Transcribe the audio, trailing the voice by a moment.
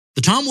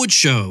The Tom Woods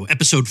Show,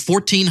 episode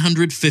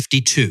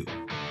 1452.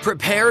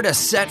 Prepare to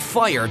set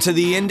fire to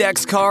the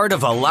index card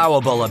of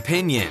allowable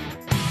opinion.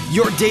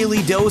 Your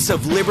daily dose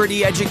of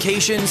liberty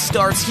education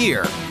starts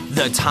here.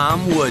 The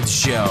Tom Woods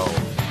Show.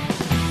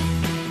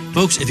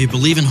 Folks, if you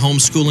believe in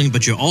homeschooling,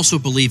 but you also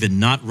believe in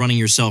not running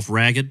yourself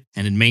ragged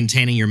and in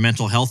maintaining your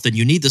mental health, then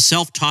you need the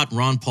self-taught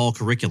Ron Paul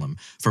curriculum,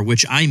 for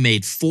which I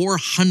made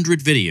 400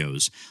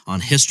 videos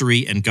on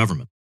history and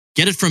government.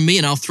 Get it from me,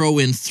 and I'll throw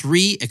in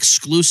 3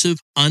 exclusive,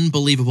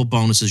 unbelievable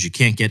bonuses you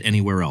can't get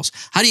anywhere else.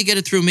 How do you get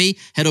it through me?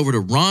 Head over to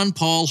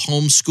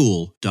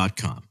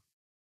ronpaulhomeschool.com.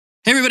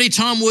 Hey, everybody,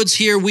 Tom Woods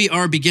here. We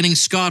are beginning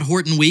Scott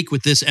Horton Week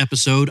with this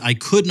episode. I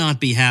could not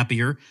be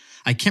happier.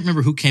 I can't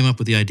remember who came up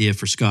with the idea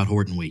for Scott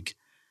Horton Week.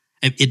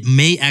 It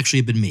may actually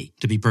have been me,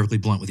 to be perfectly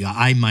blunt with you.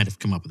 I might have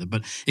come up with it,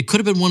 but it could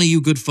have been one of you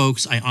good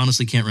folks. I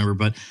honestly can't remember,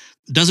 but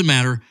it doesn't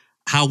matter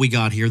how we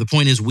got here. The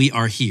point is we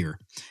are here,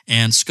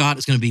 and Scott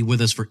is going to be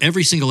with us for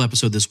every single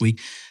episode this week.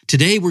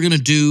 Today, we're going to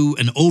do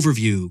an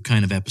overview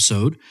kind of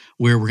episode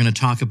where we're going to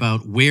talk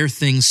about where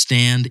things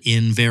stand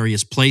in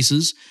various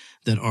places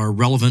that are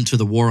relevant to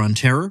the war on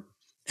terror.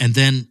 And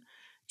then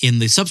in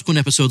the subsequent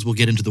episodes, we'll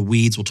get into the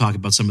weeds. We'll talk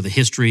about some of the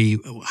history,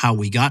 how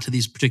we got to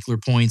these particular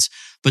points.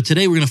 But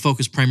today, we're going to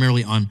focus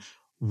primarily on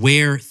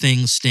where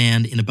things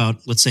stand in about,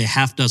 let's say, a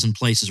half dozen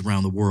places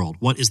around the world.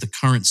 What is the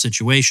current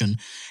situation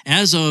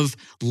as of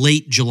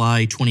late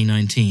July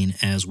 2019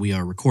 as we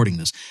are recording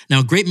this?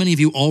 Now, a great many of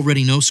you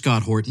already know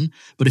Scott Horton,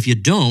 but if you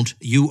don't,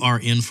 you are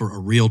in for a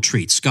real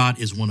treat. Scott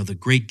is one of the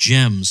great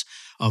gems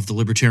of the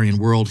libertarian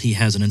world. He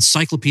has an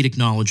encyclopedic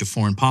knowledge of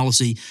foreign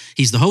policy.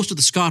 He's the host of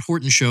The Scott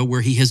Horton Show,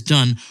 where he has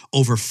done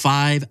over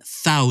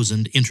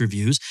 5,000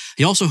 interviews.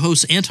 He also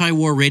hosts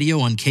anti-war radio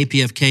on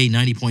KPFK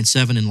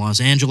 90.7 in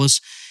Los Angeles.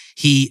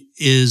 He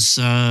is,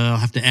 I'll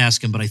have to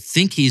ask him, but I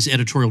think he's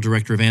editorial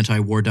director of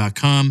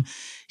antiwar.com.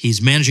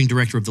 He's managing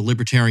director of the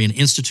Libertarian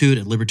Institute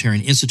at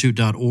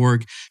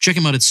libertarianinstitute.org. Check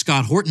him out at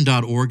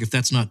scotthorton.org if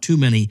that's not too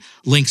many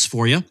links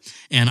for you.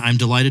 And I'm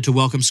delighted to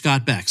welcome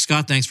Scott back.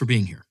 Scott, thanks for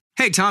being here.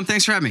 Hey, Tom,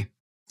 thanks for having me.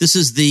 This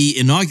is the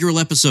inaugural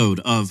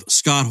episode of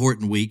Scott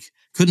Horton Week.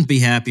 Couldn't be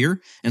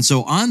happier. And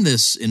so on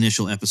this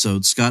initial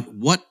episode, Scott,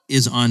 what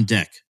is on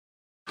deck?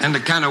 And to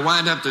kind of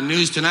wind up the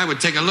news tonight, we'll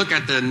take a look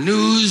at the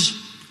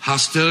news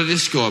hostility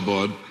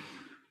scoreboard.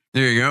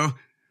 There you go.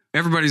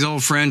 Everybody's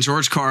old friend,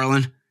 George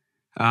Carlin,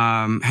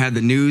 had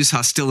the news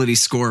hostility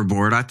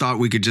scoreboard. I thought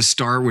we could just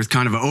start with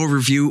kind of an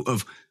overview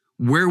of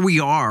where we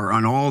are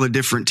on all the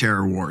different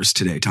terror wars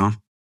today, Tom.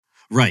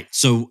 Right.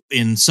 So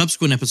in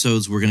subsequent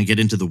episodes, we're going to get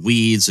into the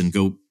weeds and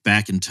go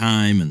back in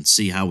time and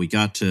see how we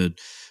got to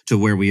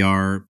where we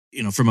are,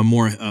 from a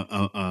more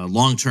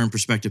long-term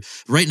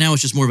perspective. Right now,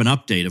 it's just more of an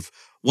update of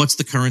what's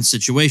the current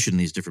situation in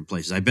these different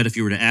places. I bet if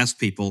you were to ask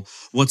people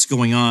what's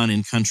going on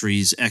in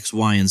countries X,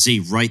 Y, and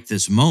Z right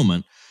this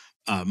moment,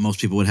 most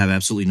people would have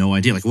absolutely no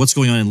idea. Like what's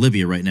going on in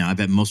Libya right now, I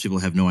bet most people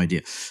have no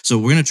idea. So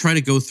we're going to try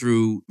to go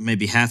through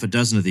maybe half a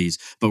dozen of these,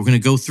 but we're going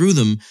to go through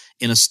them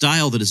in a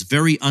style that is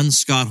very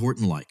un-Scott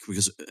Horton-like,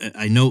 because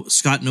I know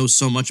Scott knows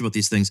so much about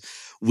these things.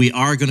 We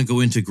are going to go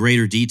into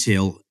greater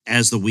detail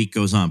as the week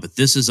goes on, but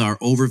this is our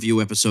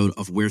overview episode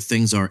of where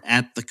things are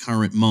at the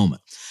current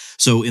moment.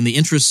 So in the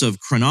interests of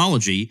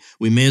chronology,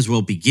 we may as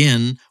well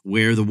begin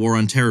where the war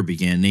on terror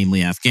began,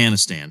 namely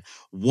Afghanistan.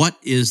 What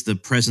is the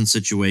present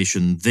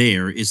situation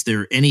there? Is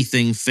there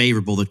anything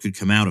favorable that could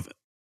come out of it?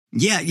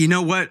 Yeah, you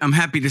know what? I'm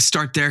happy to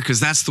start there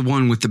because that's the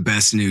one with the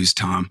best news,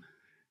 Tom.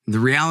 The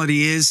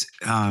reality is,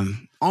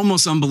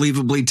 almost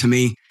unbelievably to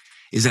me,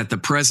 is that the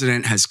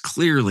president has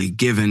clearly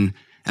given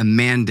a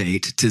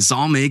mandate to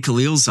Zalmay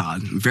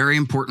Khalilzad, very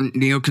important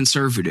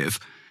neoconservative,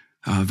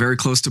 very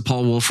close to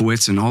Paul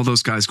Wolfowitz and all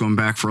those guys going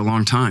back for a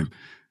long time.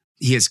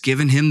 He has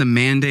given him the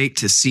mandate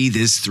to see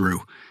this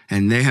through.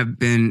 And they have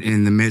been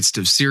in the midst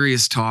of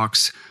serious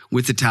talks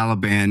with the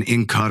Taliban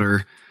in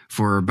Qatar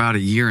for about a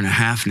year and a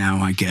half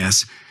now, I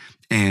guess.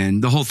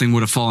 And the whole thing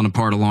would have fallen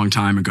apart a long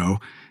time ago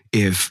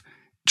if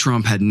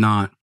Trump had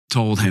not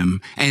told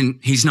him. And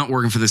he's not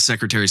working for the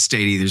Secretary of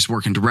State either. He's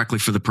working directly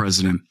for the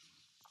president.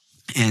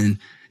 And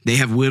they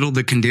have whittled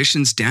the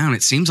conditions down.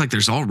 It seems like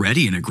there's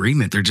already an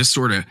agreement. They're just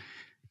sort of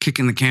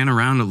kicking the can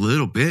around a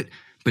little bit,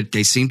 but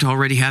they seem to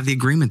already have the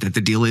agreement that the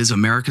deal is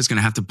America's going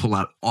to have to pull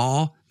out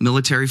all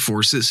military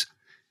forces.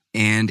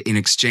 And in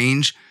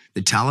exchange,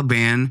 the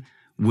Taliban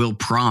will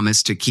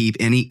promise to keep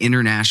any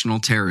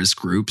international terrorist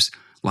groups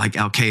like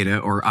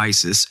Al-Qaeda or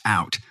ISIS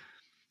out.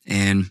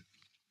 And,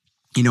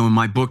 in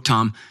my book,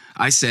 Tom,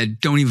 I said,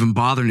 don't even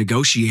bother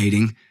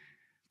negotiating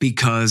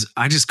because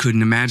I just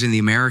couldn't imagine the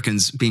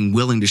Americans being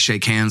willing to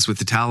shake hands with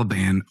the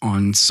Taliban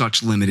on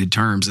such limited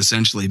terms,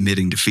 essentially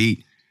admitting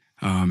defeat.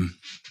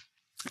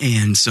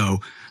 And so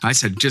I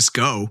said, just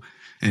go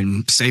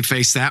and save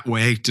face that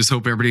way. Just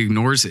hope everybody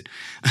ignores it,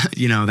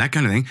 that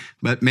kind of thing.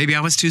 But maybe I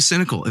was too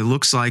cynical. It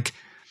looks like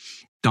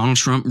Donald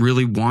Trump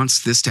really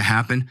wants this to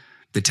happen.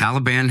 The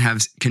Taliban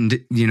have,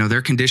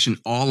 their condition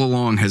all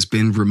along has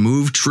been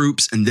remove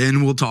troops and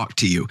then we'll talk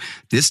to you.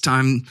 This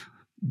time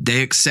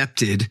they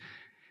accepted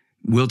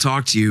we'll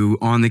talk to you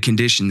on the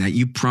condition that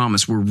you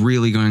promise we're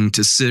really going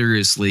to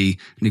seriously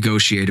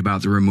negotiate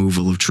about the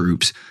removal of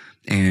troops.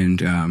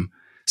 And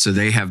so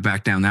they have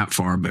backed down that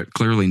far, but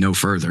clearly no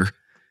further.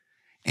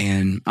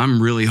 And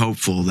I'm really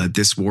hopeful that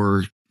this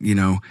war,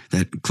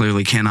 that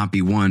clearly cannot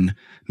be won,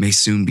 may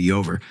soon be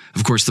over.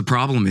 Of course, the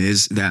problem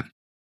is that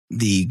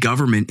the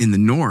government in the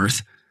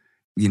north,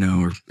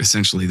 or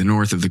essentially the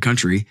north of the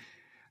country,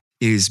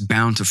 is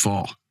bound to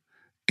fall.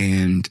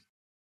 And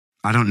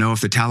I don't know if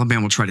the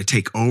Taliban will try to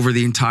take over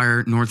the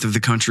entire north of the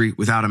country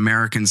without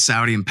American,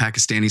 Saudi, and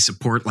Pakistani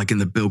support, like in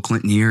the Bill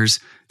Clinton years.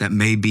 That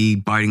may be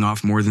biting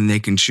off more than they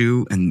can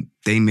chew. And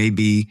they may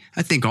be,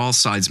 I think all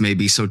sides may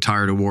be so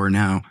tired of war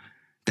now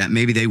that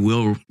maybe they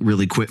will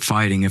really quit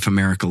fighting if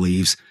America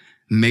leaves.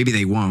 Maybe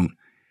they won't.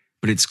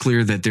 But it's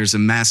clear that there's a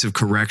massive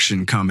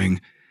correction coming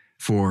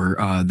for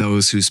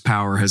those whose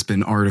power has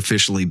been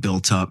artificially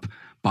built up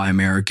by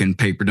American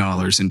paper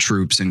dollars and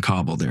troops in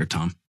Kabul there,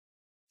 Tom.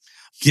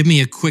 Give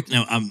me a quick,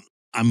 now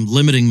I'm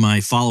limiting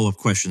my follow-up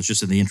questions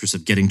just in the interest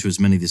of getting to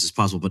as many of these as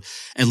possible, but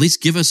at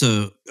least give us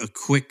a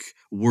quick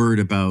word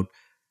about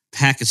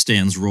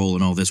Pakistan's role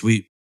in all this.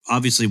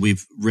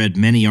 We've read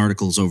many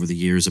articles over the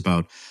years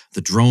about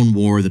the drone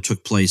war that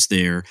took place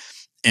there,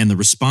 and the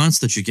response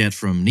that you get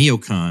from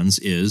neocons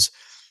is,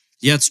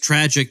 yeah, it's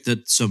tragic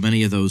that so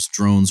many of those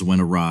drones went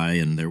awry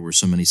and there were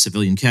so many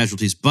civilian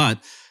casualties, but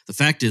the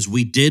fact is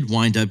we did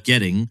wind up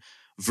getting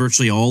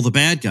virtually all the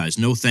bad guys.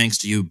 No thanks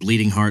to you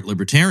bleeding heart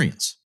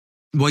libertarians.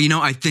 Well,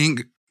 I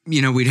think,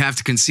 we'd have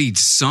to concede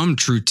some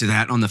truth to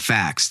that on the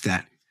facts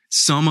that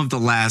some of the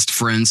last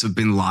friends of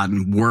bin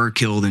Laden were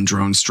killed in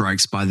drone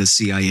strikes by the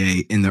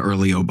CIA in the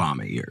early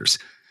Obama years.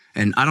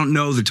 And I don't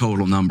know the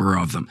total number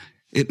of them.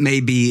 It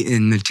may be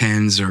in the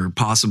tens or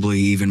possibly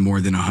even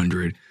more than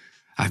 100.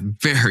 I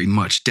very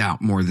much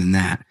doubt more than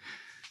that.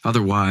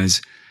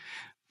 Otherwise,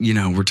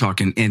 we're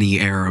talking any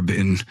Arab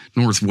in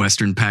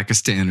northwestern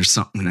Pakistan or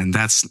something, and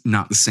that's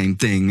not the same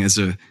thing as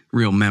a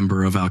real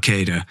member of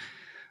Al-Qaeda.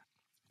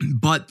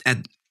 But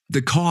at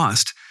the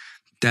cost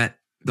that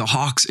the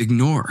Hawks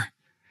ignore.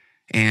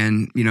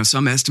 And,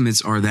 some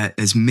estimates are that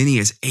as many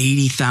as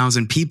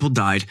 80,000 people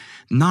died,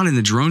 not in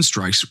the drone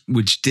strikes,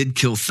 which did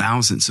kill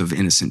thousands of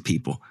innocent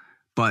people,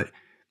 but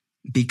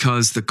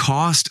because the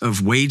cost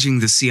of waging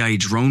the CIA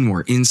drone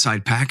war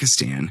inside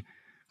Pakistan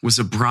was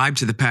a bribe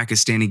to the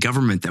Pakistani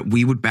government that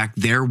we would back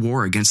their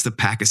war against the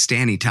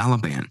Pakistani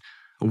Taliban,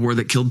 a war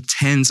that killed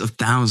tens of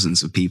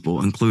thousands of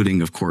people, including,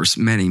 of course,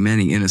 many,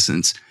 many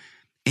innocents.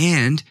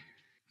 And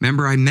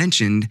remember, I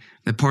mentioned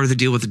that part of the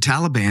deal with the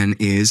Taliban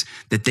is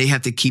that they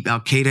have to keep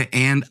Al-Qaeda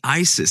and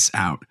ISIS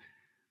out.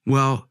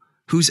 Well,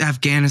 who's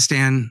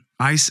Afghanistan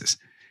ISIS?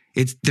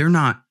 They're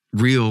not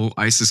real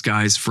ISIS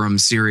guys from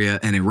Syria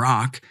and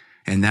Iraq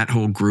and that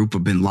whole group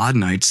of bin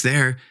Ladenites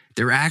there.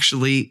 They're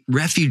actually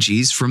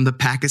refugees from the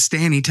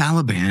Pakistani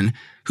Taliban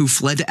who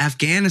fled to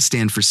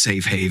Afghanistan for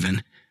safe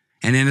haven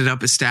and ended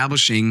up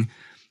establishing,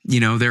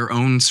 their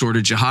own sort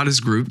of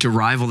jihadist group to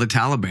rival the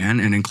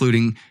Taliban, and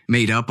including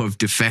made up of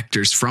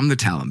defectors from the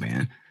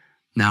Taliban.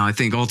 Now, I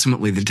think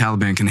ultimately the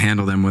Taliban can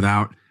handle them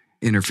without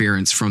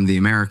interference from the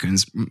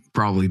Americans,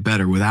 probably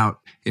better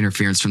without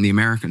interference from the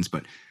Americans.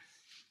 But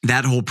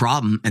that whole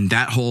problem and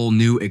that whole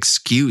new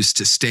excuse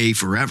to stay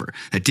forever.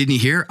 That didn't you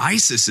hear?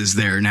 ISIS is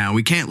there now.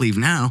 We can't leave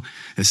now.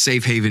 A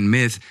safe haven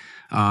myth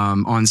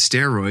on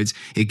steroids.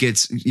 It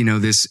gets,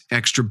 this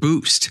extra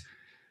boost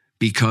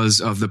because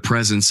of the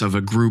presence of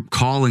a group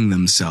calling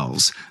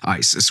themselves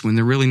ISIS when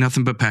they're really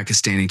nothing but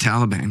Pakistani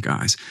Taliban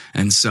guys.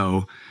 And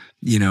so,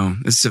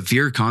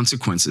 severe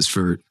consequences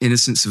for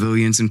innocent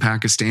civilians in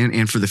Pakistan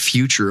and for the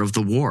future of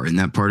the war in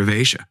that part of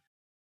Asia.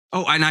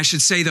 Oh, and I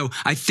should say, though,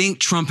 I think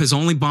Trump has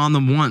only bombed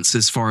them once,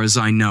 as far as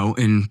I know,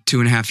 in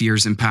 2.5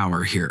 years in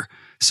power here.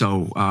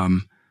 So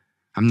I'm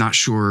not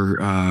sure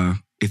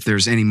if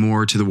there's any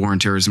more to the war on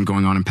terrorism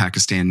going on in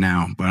Pakistan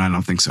now, but I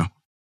don't think so.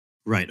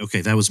 Right. Okay.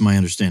 That was my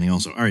understanding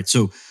also. All right.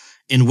 So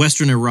in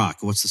Western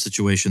Iraq, what's the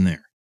situation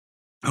there?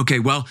 Okay,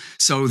 well,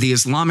 so the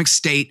Islamic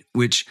State,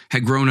 which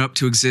had grown up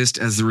to exist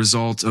as the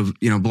result of,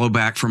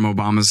 blowback from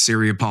Obama's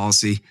Syria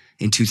policy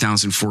in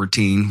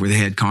 2014, where they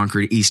had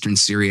conquered eastern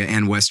Syria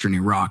and western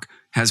Iraq,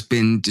 has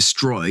been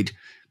destroyed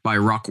by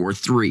Iraq War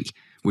III,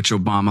 which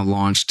Obama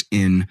launched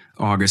in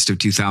August of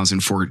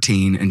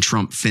 2014, and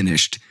Trump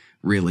finished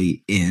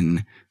really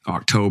in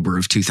October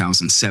of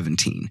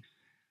 2017.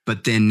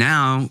 But then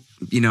now,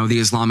 the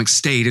Islamic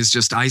State is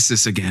just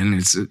ISIS again.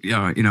 It's, a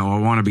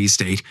wannabe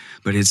state,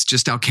 but it's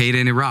just Al-Qaeda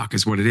in Iraq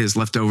is what it is,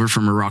 left over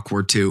from Iraq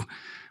War II,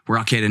 where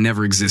Al-Qaeda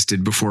never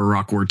existed before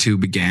Iraq War II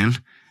began,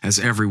 as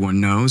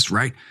everyone knows,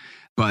 right?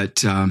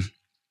 But,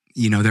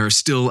 there are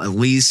still at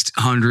least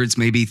hundreds,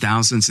 maybe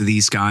thousands of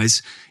these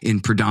guys in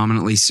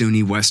predominantly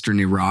Sunni Western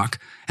Iraq.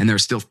 And there are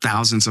still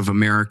thousands of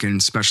American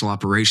special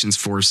operations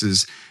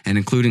forces, and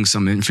including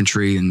some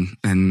infantry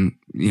and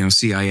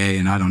CIA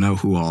and I don't know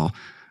who all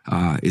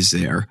is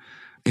there,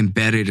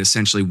 embedded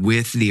essentially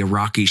with the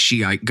Iraqi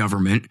Shiite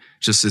government,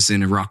 just as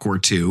in Iraq War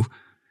II,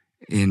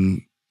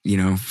 in,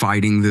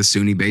 fighting the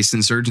Sunni-based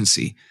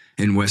insurgency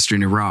in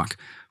Western Iraq.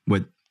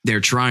 What they're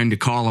trying to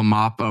call a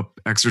mop-up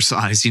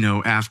exercise,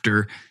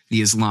 after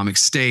the Islamic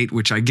State,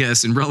 which I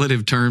guess in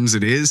relative terms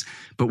it is.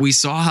 But we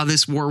saw how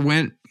this war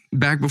went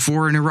back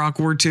before in Iraq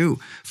War II,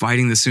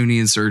 fighting the Sunni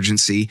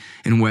insurgency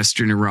in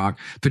Western Iraq.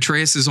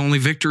 Petraeus' only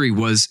victory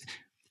was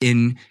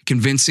in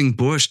convincing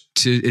Bush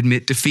to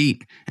admit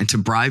defeat and to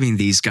bribing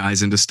these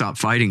guys and to stop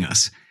fighting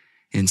us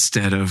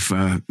instead of,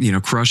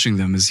 crushing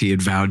them as he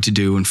had vowed to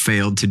do and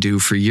failed to do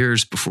for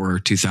years before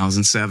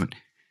 2007.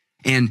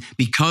 And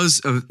because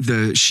of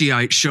the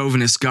Shiite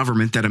chauvinist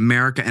government that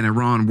America and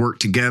Iran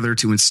worked together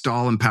to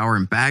install and power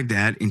in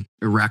Baghdad in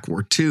Iraq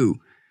War II,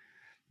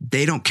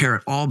 they don't care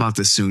at all about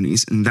the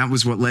Sunnis. And that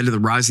was what led to the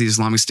rise of the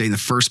Islamic State in the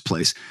first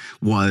place,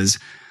 was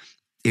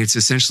it's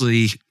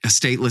essentially a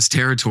stateless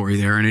territory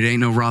there. And it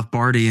ain't no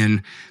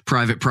Rothbardian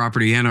private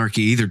property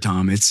anarchy either,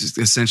 Tom. It's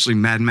essentially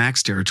Mad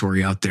Max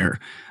territory out there,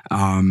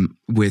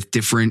 with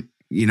different,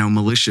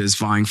 militias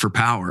vying for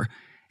power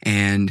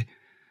and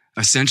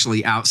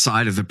essentially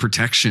outside of the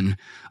protection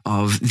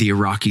of the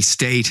Iraqi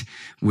state,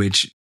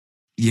 which,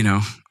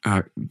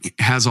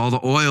 has all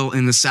the oil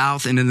in the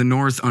south and in the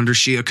north under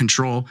Shia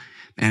control.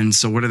 And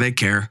so what do they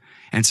care?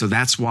 And so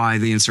that's why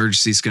the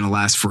insurgency is going to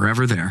last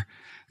forever there.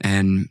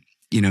 And,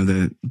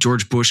 the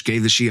George Bush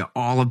gave the Shia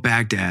all of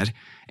Baghdad,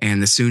 and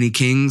the Sunni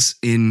kings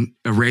in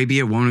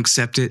Arabia won't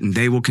accept it. And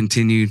they will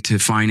continue to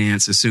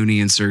finance a Sunni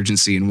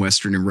insurgency in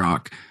Western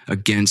Iraq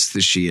against the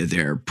Shia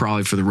there,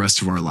 probably for the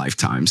rest of our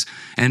lifetimes.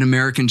 And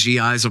American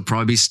GIs will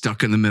probably be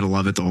stuck in the middle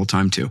of it the whole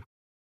time too.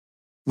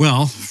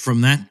 Well,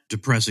 from that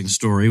depressing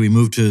story, we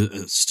move to a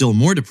still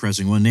more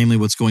depressing one, namely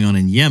what's going on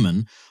in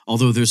Yemen,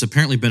 although there's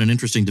apparently been an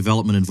interesting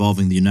development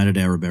involving the United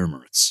Arab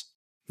Emirates.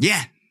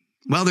 Yeah.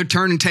 Well, they're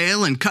turning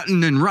tail and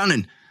cutting and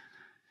running.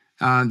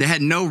 They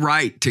had no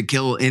right to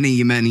kill any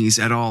Yemenis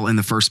at all in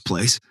the first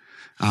place.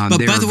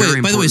 But by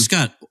the way,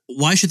 Scott,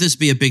 why should this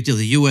be a big deal?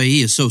 The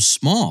UAE is so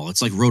small.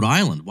 It's like Rhode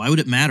Island. Why would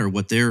it matter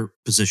what their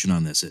position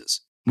on this is?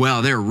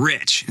 Well, they're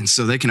rich, and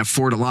so they can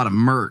afford a lot of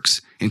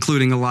mercs,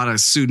 including a lot of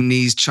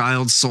Sudanese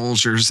child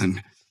soldiers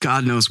and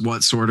God knows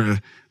what sort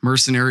of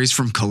mercenaries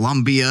from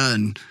Colombia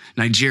and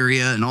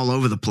Nigeria and all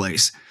over the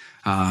place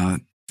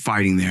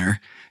fighting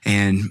there.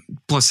 And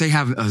plus, they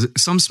have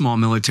some small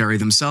military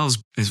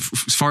themselves, as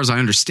far as I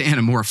understand,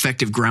 a more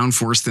effective ground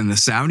force than the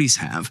Saudis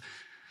have.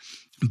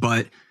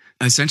 But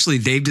essentially,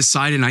 they've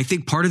decided, and I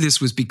think part of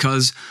this was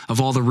because of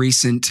all the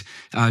recent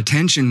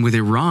tension with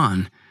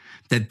Iran,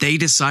 that they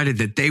decided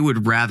that they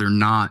would rather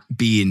not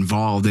be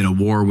involved in a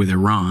war with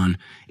Iran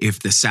if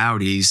the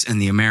Saudis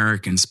and the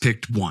Americans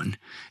picked one.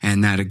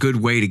 And that a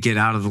good way to get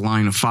out of the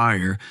line of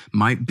fire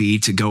might be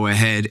to go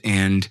ahead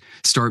and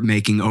start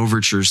making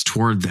overtures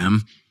toward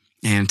them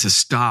and to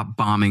stop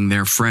bombing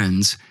their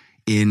friends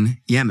in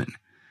Yemen.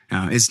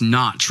 It's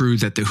not true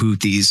that the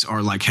Houthis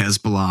are like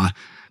Hezbollah,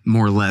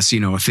 more or less, a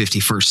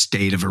 51st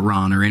state of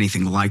Iran or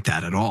anything like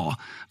that at all.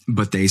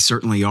 But they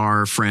certainly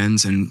are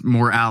friends and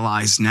more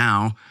allies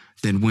now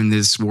than when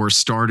this war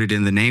started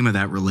in the name of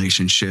that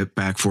relationship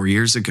back 4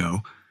 years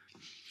ago.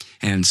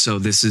 And so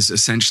this is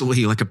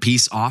essentially like a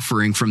peace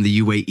offering from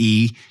the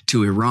UAE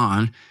to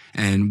Iran.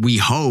 And we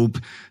hope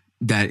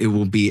that it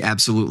will be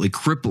absolutely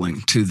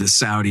crippling to the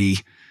Saudi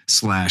 /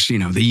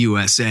 the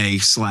USA /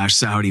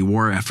 Saudi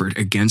war effort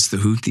against the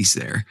Houthis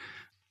there,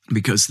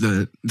 because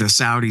the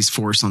Saudis'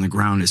 force on the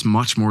ground is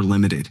much more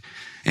limited.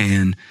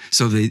 And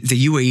so the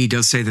UAE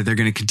does say that they're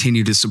going to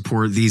continue to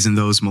support these and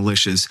those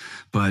militias,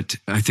 but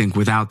I think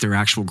without their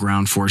actual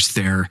ground force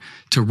there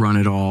to run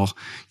it all,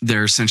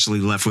 they're essentially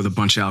left with a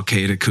bunch of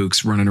Al-Qaeda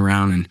kooks running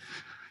around. And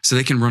so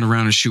they can run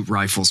around and shoot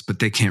rifles, but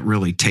they can't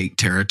really take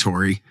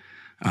territory.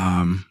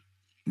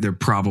 They're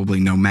probably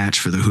no match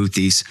for the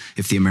Houthis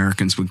if the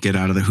Americans would get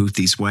out of the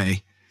Houthis'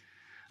 way.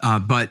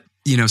 But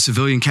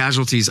civilian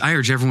casualties, I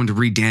urge everyone to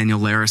read Daniel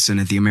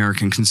Larison at the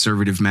American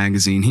Conservative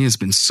magazine. He has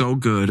been so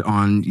good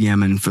on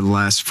Yemen for the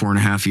last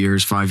 5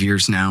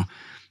 years now.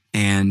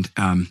 And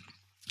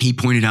he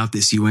pointed out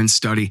this UN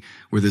study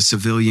where the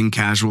civilian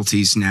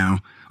casualties now,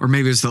 or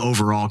maybe it's the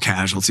overall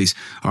casualties,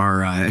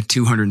 are at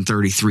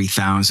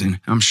 233,000.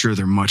 I'm sure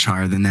they're much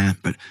higher than that.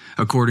 But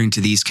according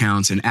to these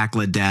counts, and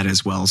ACLED data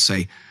as well,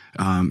 say,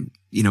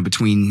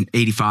 between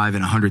 85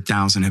 and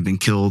 100,000 have been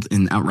killed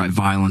in outright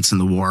violence in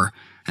the war.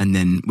 And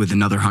then with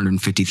another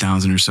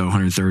 150,000 or so,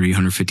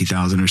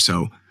 150,000 or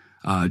so,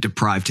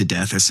 deprived to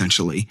death,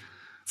 essentially,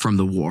 from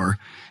the war.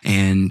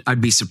 And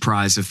I'd be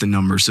surprised if the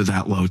numbers are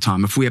that low,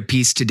 Tom. If we have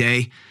peace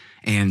today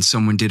and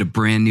someone did a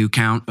brand new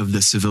count of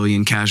the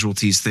civilian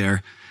casualties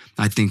there,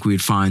 I think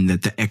we'd find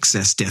that the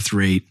excess death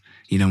rate,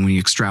 when you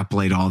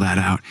extrapolate all that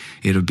out,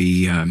 it'll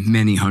be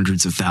many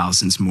hundreds of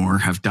thousands more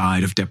have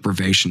died of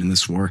deprivation in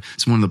this war.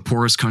 It's one of the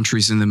poorest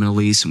countries in the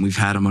Middle East, and we've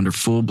had them under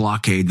full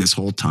blockade this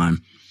whole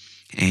time,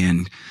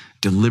 and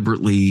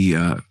deliberately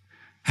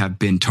have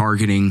been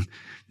targeting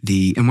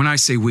and when I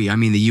say we, I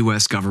mean the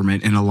U.S.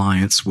 government in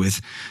alliance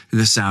with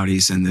the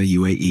Saudis and the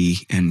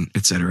UAE and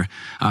et cetera,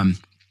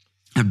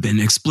 have been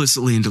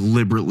explicitly and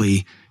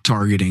deliberately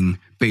targeting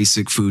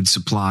basic food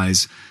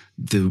supplies,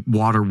 the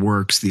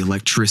waterworks, the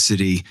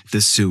electricity,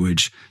 the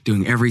sewage,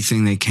 doing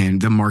everything they can,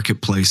 the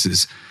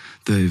marketplaces,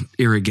 the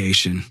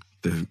irrigation,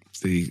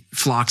 the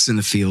flocks in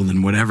the field,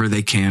 and whatever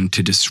they can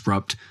to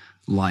disrupt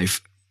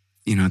life,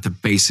 at the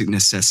basic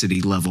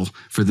necessity level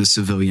for the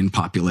civilian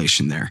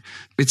population there.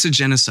 It's a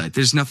genocide.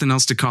 There's nothing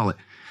else to call it.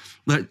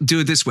 Let's do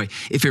it this way.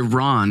 If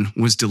Iran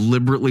was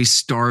deliberately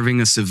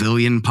starving a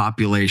civilian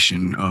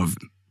population of,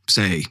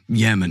 say,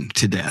 Yemen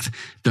to death,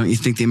 don't you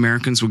think the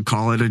Americans would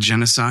call it a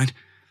genocide?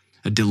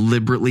 A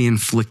deliberately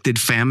inflicted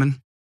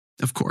famine?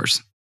 Of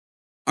course.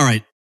 All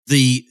right.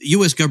 The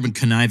U.S. government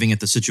conniving at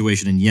the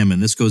situation in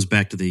Yemen, this goes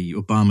back to the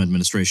Obama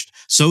administration.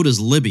 So does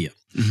Libya.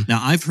 Mm-hmm. Now,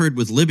 I've heard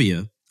with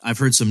Libya, I've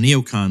heard some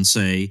neocons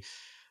say,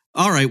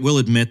 all right, we'll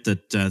admit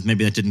that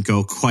maybe that didn't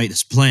go quite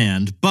as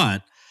planned,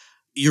 but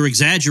you're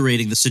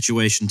exaggerating the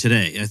situation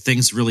today.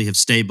 Things really have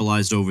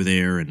stabilized over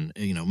there, and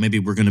maybe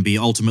we're going to be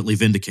ultimately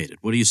vindicated.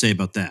 What do you say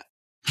about that?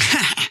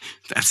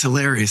 That's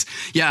hilarious.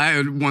 Yeah,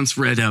 I once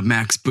read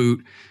Max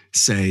Boot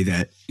say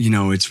that,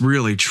 it's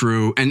really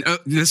true. And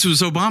this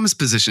was Obama's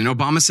position.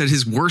 Obama said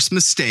his worst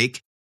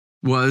mistake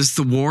was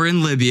the war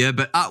in Libya.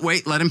 But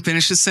wait, let him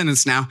finish his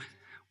sentence now.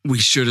 We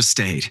should have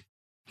stayed.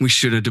 We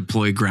should have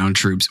deployed ground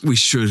troops. We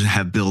should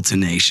have built a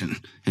nation.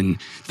 And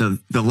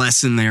the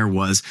lesson there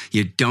was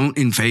you don't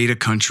invade a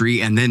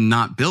country and then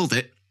not build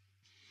it.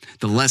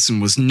 The lesson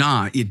was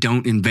not you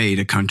don't invade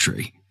a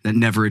country that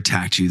never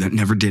attacked you, that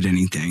never did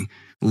anything.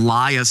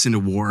 Lie us into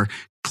war,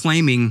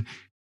 claiming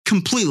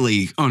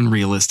completely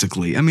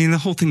unrealistically. I mean, the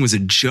whole thing was a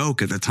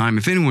joke at the time.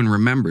 If anyone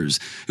remembers,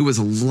 it was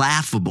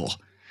laughable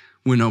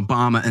when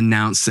Obama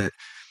announced that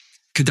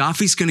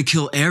Gaddafi's going to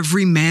kill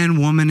every man,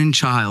 woman, and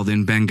child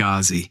in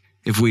Benghazi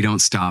if we don't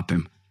stop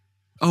him.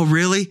 Oh,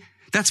 really?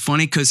 That's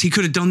funny because he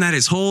could have done that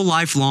his whole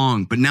life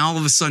long, but now all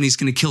of a sudden he's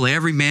going to kill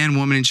every man,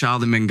 woman, and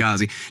child in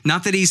Benghazi.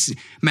 Not that he's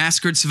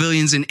massacred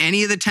civilians in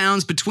any of the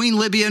towns between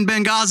Libya and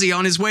Benghazi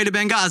on his way to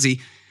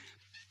Benghazi.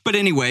 But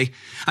anyway,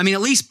 I mean,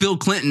 at least Bill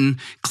Clinton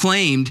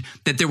claimed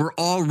that there were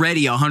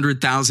already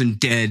 100,000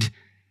 dead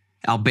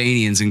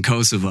Albanians in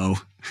Kosovo.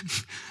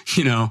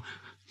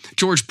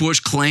 George Bush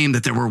claimed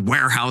that there were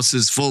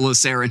warehouses full of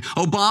sarin.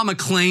 Obama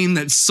claimed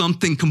that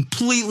something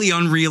completely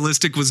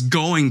unrealistic was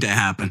going to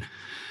happen.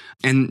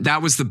 And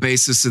that was the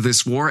basis of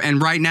this war.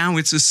 And right now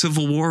it's a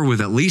civil war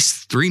with at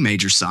least 3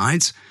 major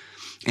sides.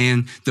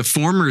 And the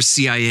former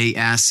CIA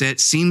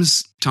asset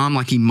seems, Tom,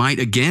 like he might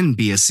again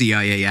be a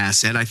CIA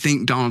asset. I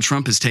think Donald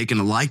Trump has taken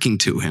a liking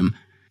to him,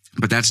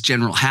 but that's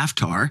General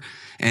Haftar.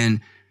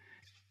 And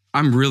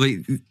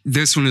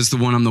this one is the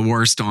one I'm the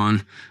worst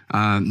on.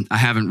 I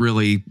haven't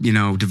really,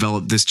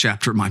 developed this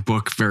chapter of my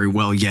book very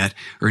well yet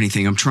or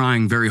anything. I'm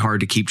trying very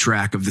hard to keep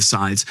track of the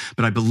sides,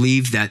 but I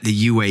believe that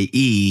the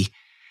UAE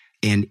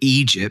and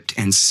Egypt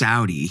and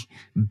Saudi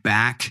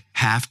back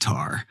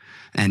Haftar.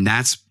 And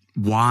that's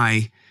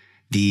why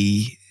but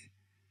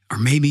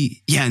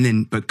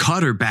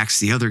Qatar backs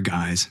the other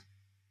guys.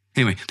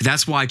 Anyway, but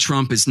that's why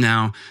Trump is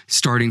now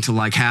starting to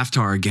like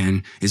Haftar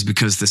again, is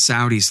because the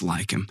Saudis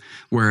like him.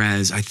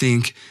 Whereas I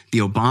think the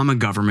Obama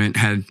government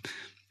had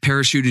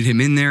parachuted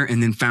him in there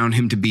and then found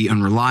him to be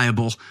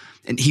unreliable.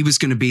 And he was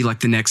going to be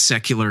like the next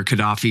secular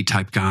Gaddafi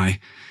type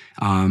guy.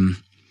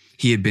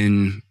 He had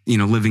been,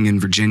 living in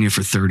Virginia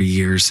for 30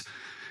 years.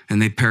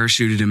 And they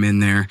parachuted him in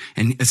there.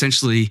 And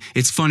essentially,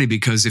 it's funny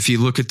because if you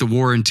look at the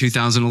war in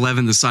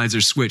 2011, the sides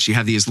are switched. You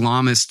have the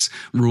Islamists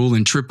rule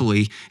in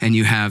Tripoli, and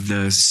you have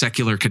the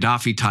secular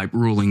Gaddafi type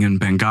ruling in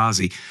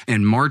Benghazi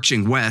and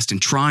marching west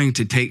and trying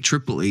to take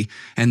Tripoli.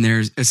 And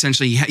there's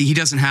essentially, he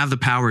doesn't have the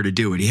power to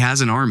do it. He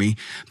has an army,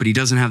 but he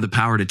doesn't have the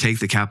power to take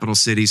the capital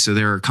city. So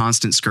there are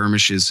constant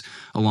skirmishes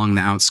along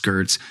the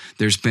outskirts.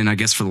 There's been, I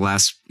guess, for the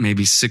last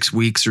maybe 6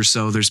 weeks or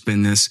so, there's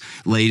been this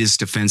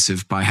latest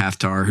offensive by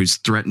Haftar, who's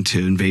threatened to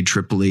invade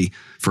Tripoli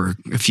for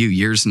a few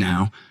years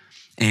now.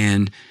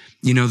 And,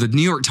 the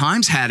New York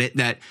Times had it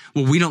that,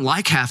 well, we don't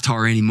like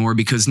Haftar anymore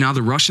because now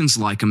the Russians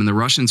like him and the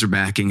Russians are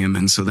backing him.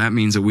 And so that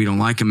means that we don't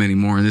like him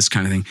anymore and this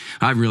kind of thing.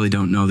 I really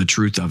don't know the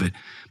truth of it.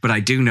 But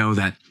I do know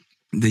that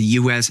the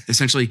U.S.,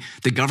 essentially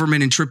the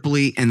government in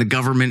Tripoli and the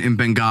government in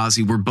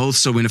Benghazi were both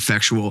so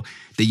ineffectual.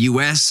 The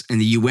U.S. and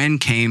the UN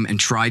came and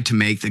tried to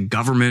make the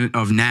government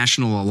of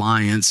national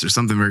alliance or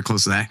something very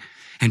close to that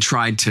and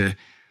tried to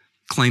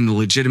claim the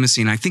legitimacy.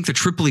 And I think the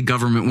Tripoli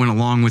government went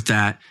along with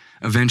that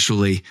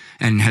eventually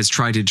and has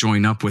tried to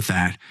join up with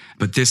that.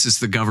 But this is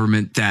the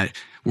government that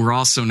we're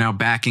also now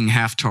backing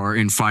Haftar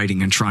in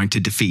fighting and trying to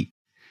defeat.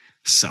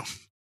 So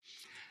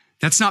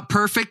that's not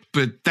perfect,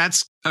 but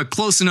that's a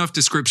close enough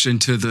description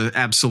to the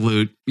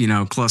absolute,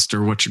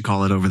 cluster, what you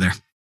call it over there.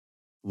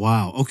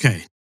 Wow.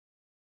 Okay.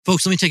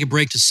 Folks, let me take a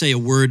break to say a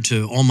word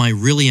to all my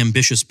really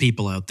ambitious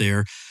people out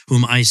there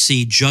whom I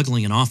see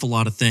juggling an awful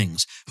lot of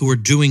things, who are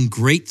doing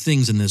great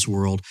things in this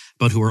world,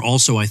 but who are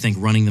also, I think,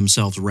 running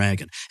themselves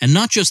ragged. And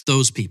not just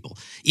those people,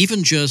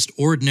 even just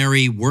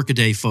ordinary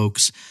workaday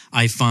folks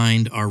I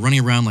find are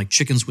running around like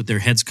chickens with their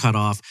heads cut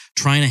off,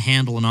 trying to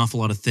handle an awful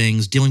lot of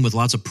things, dealing with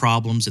lots of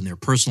problems in their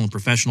personal and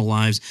professional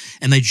lives,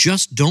 and they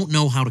just don't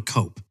know how to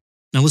cope.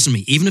 Now listen to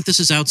me, even if this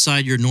is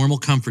outside your normal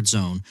comfort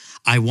zone,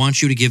 I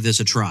want you to give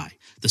this a try.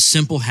 The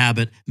Simple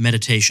Habit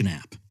meditation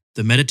app.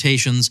 The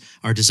meditations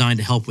are designed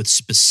to help with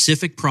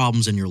specific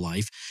problems in your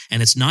life,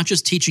 and it's not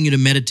just teaching you to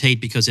meditate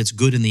because it's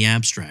good in the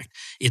abstract.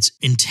 It's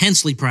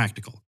intensely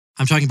practical.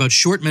 I'm talking about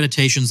short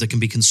meditations that can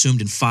be consumed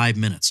in 5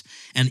 minutes,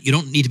 and you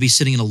don't need to be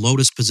sitting in a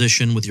lotus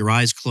position with your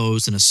eyes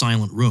closed in a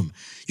silent room.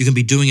 You can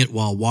be doing it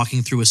while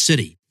walking through a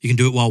city. You can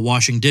do it while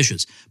washing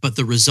dishes, but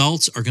the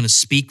results are going to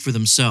speak for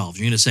themselves.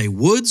 You're going to say,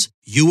 Woods,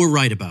 you were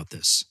right about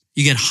this.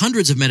 You get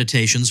hundreds of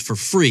meditations for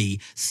free,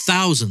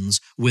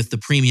 thousands with the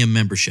premium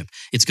membership.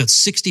 It's got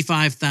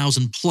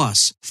 65,000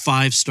 plus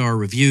 5-star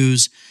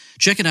reviews.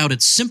 Check it out at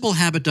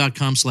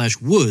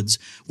simplehabit.com/woods,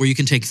 where you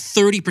can take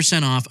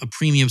 30% off a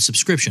premium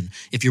subscription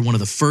if you're one of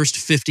the first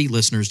 50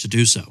 listeners to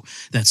do so.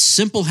 That's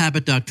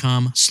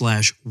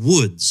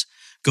simplehabit.com/woods.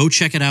 Go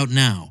check it out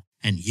now,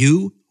 and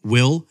you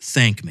will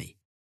thank me.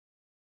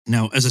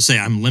 Now, as I say,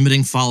 I'm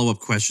limiting follow-up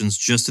questions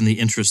just in the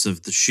interest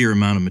of the sheer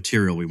amount of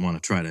material we want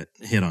to try to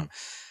hit on.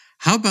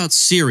 How about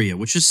Syria,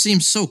 which just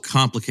seems so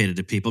complicated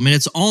to people? I mean,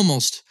 it's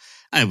almost,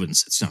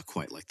 it's not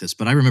quite like this,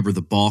 but I remember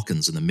the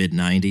Balkans in the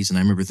mid-90s, and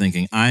I remember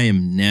thinking, I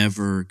am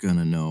never going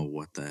to know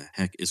what the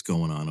heck is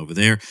going on over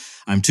there.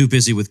 I'm too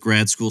busy with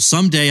grad school.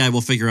 Someday I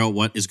will figure out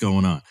what is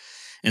going on.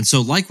 And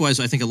so likewise,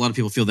 I think a lot of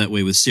people feel that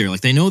way with Syria.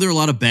 Like they know there are a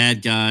lot of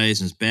bad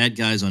guys, and there's bad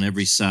guys on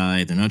every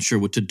side. They're not sure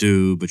what to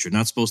do, but you're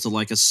not supposed to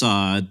like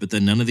Assad, but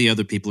then none of the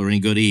other people are any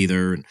good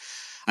either. And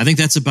I think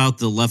that's about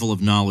the level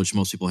of knowledge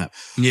most people have.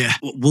 Yeah.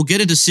 We'll get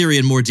into Syria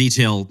in more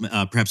detail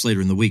perhaps later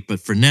in the week, but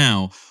for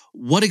now,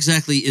 what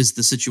exactly is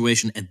the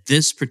situation at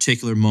this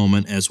particular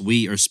moment as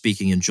we are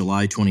speaking in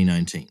July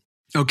 2019?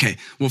 Okay.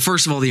 Well,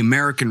 first of all, the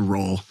American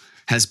role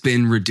has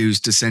been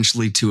reduced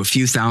essentially to a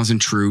few thousand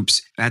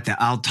troops at the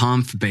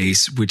Al-Tanf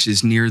base, which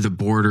is near the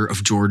border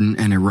of Jordan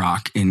and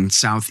Iraq in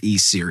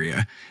southeast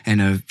Syria, and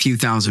a few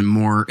thousand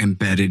more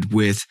embedded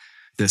with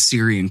the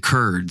Syrian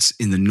Kurds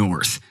in the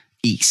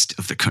northeast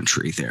of the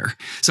country there.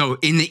 So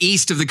in the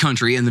east of the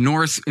country, in the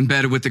north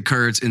embedded with the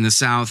Kurds, in the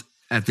south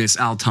at this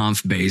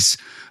Al-Tanf base,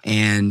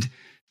 and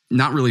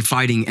not really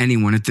fighting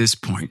anyone at this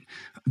point.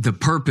 The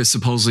purpose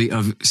supposedly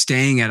of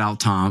staying at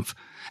Al-Tanf,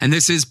 and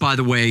this is, by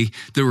the way,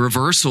 the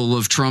reversal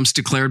of Trump's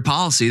declared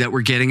policy that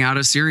we're getting out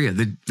of Syria.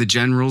 The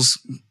generals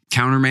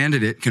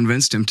countermanded it,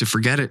 convinced him to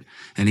forget it,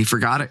 and he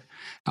forgot it.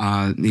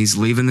 He's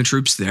leaving the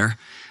troops there.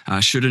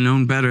 Should have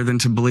known better than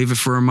to believe it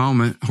for a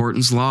moment.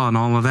 Horton's Law and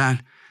all of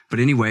that. But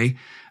anyway,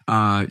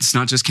 it's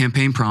not just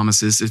campaign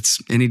promises.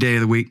 It's any day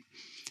of the week.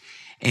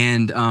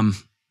 And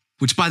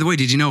which, by the way,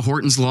 did you know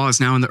Horton's Law is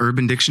now in the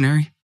Urban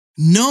Dictionary?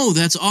 No,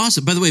 that's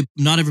awesome. By the way,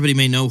 not everybody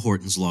may know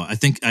Horton's Law. I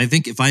think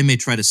if I may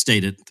try to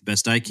state it the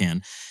best I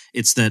can,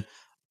 it's that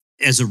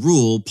as a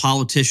rule,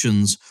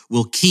 politicians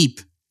will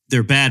keep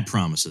their bad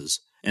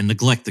promises and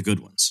neglect the good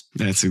ones.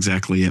 That's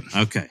exactly it.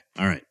 Okay.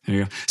 All right. There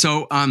you go.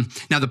 So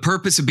now the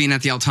purpose of being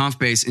at the Al-Tanf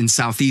base in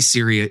southeast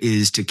Syria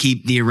is to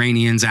keep the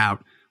Iranians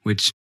out,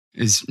 which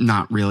is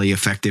not really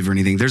effective or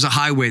anything. There's a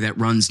highway that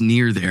runs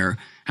near there.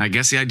 I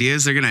guess the idea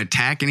is they're going to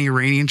attack any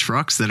Iranian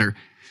trucks that are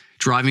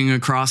driving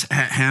across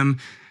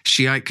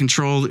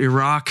Shiite-controlled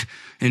Iraq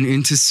and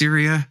into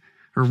Syria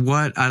or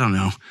what? I don't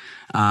know.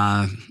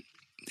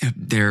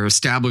 They're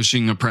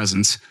establishing a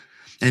presence.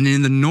 And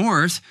in the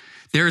north,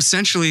 they're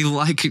essentially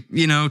like,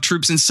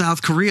 troops in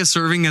South Korea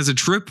serving as a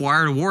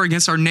tripwire to war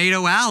against our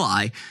NATO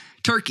ally,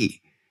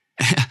 Turkey.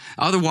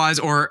 Otherwise,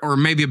 or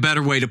maybe a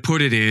better way to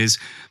put it is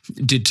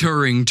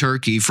deterring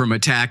Turkey from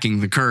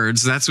attacking the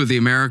Kurds. That's what the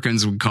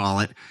Americans would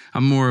call it.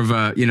 I'm more of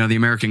a, the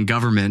American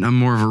government. I'm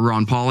more of a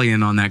Ron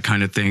Paulian on that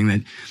kind of thing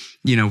that,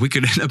 we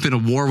could end up in a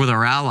war with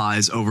our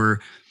allies over,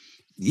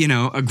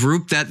 a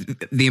group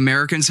that the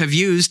Americans have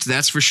used.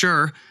 That's for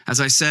sure. As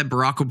I said,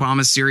 Barack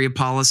Obama's Syria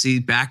policy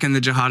back in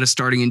the jihadists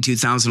starting in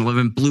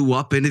 2011 blew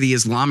up into the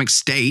Islamic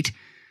State.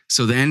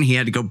 So then he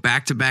had to go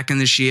back in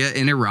the Shia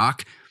in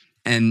Iraq.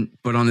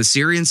 But on the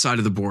Syrian side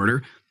of the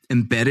border,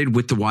 embedded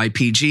with the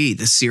YPG,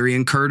 the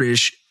Syrian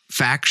Kurdish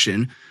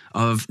faction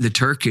of the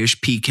Turkish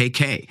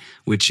PKK,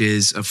 which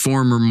is a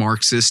former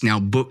Marxist, now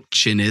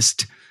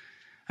Bookchinist,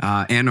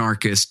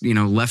 anarchist,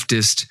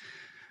 leftist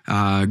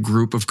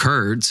group of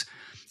Kurds.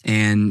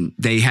 And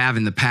they have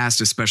in the past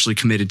especially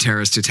committed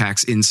terrorist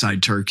attacks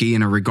inside Turkey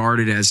and are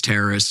regarded as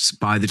terrorists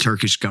by the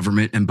Turkish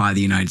government and by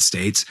the United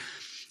States.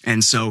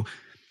 And so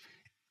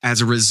as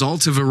a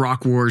result of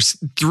Iraq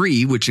Wars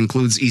 3, which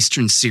includes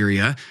eastern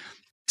Syria,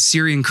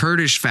 Syrian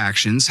Kurdish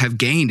factions have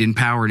gained in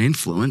power and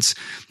influence,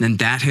 and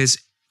that has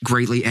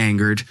greatly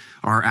angered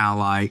our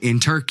ally in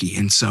Turkey.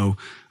 And so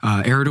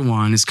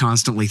Erdogan is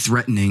constantly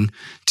threatening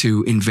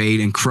to invade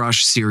and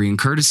crush Syrian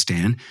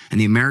Kurdistan, and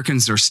the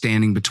Americans are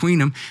standing between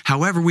them.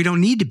 However, we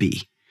don't need to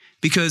be,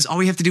 because all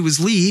we have to do is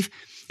leave,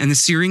 and the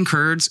Syrian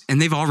Kurds,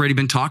 and they've already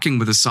been talking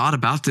with Assad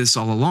about this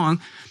all along,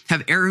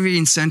 have every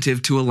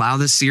incentive to allow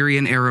the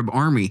Syrian Arab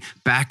army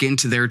back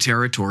into their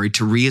territory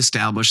to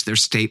reestablish their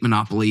state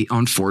monopoly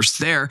on force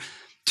there,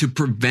 to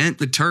prevent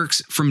the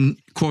Turks from,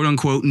 quote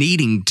unquote,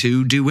 needing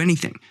to do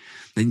anything.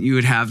 Then you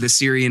would have the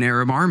Syrian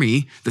Arab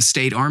army, the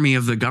state army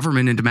of the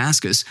government in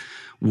Damascus,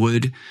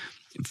 would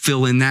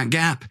fill in that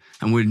gap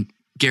and would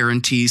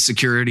guarantee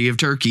security of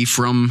Turkey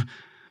from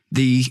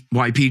the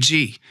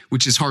YPG,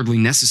 which is hardly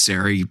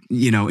necessary,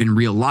 in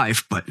real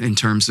life, but in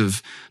terms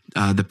of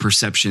the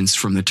perceptions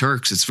from the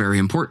Turks, it's very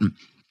important.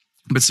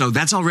 But so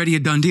that's already a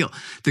done deal.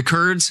 The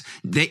Kurds,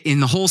 in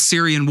the whole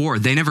Syrian war,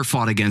 they never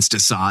fought against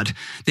Assad.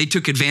 They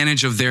took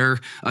advantage of their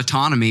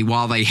autonomy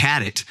while they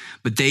had it,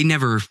 but they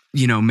never,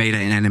 made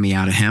an enemy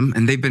out of him.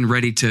 And they've been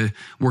ready to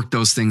work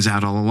those things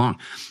out all along.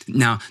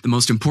 Now, the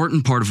most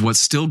important part of what's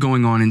still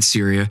going on in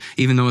Syria,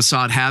 even though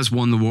Assad has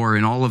won the war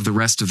in all of the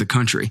rest of the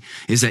country,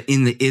 is that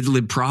in the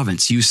Idlib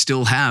province, you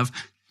still have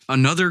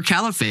another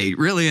caliphate,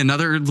 really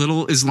another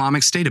little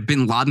Islamic state, a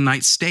bin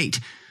Ladenite state,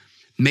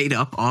 made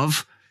up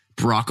of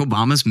Barack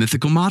Obama's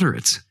mythical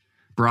moderates.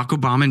 Barack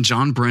Obama and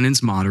John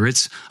Brennan's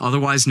moderates,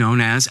 otherwise known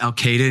as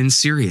Al-Qaeda in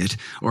Syria,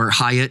 or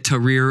Hayat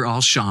Tahrir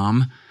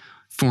al-Sham,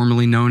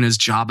 formerly known as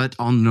Jabhat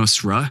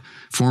al-Nusra,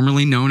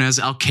 formerly known as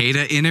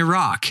Al-Qaeda in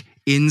Iraq,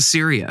 in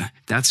Syria.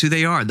 That's who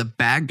they are. The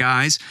bad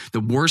guys,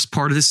 the worst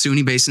part of the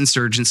Sunni-based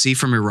insurgency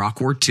from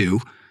Iraq War II,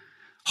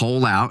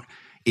 hole out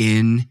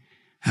in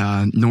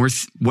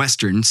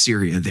northwestern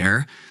Syria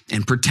there,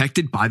 and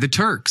protected by the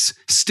Turks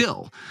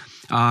still.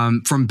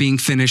 From being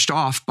finished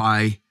off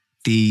by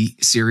the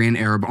Syrian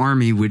Arab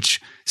army,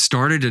 which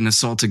started an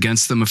assault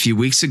against them a few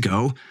weeks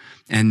ago.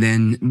 And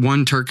then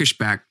one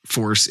Turkish-backed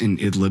force in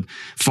Idlib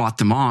fought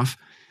them off.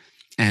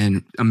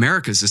 And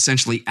America's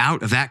essentially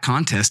out of that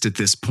contest at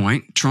this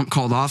point. Trump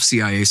called off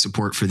CIA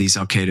support for these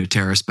Al-Qaeda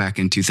terrorists back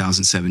in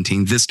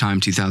 2017, this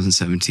time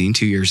 2017,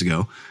 2 years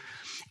ago.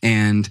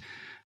 And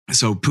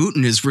so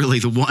Putin is really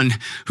the one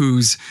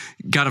who's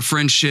got a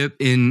friendship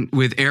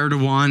with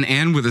Erdogan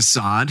and with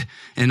Assad.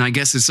 And I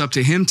guess it's up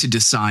to him to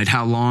decide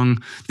how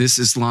long this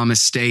Islamist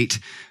state,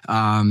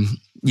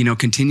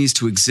 continues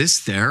to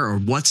exist there, or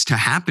what's to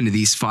happen to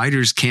these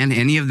fighters. Can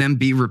any of them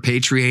be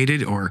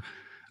repatriated or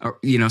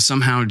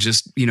somehow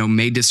just,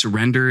 made to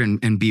surrender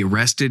and be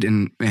arrested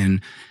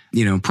and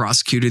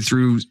prosecuted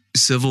through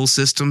civil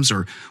systems,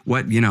 or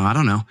what? I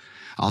don't know.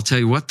 I'll tell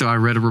you what, though, I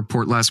read a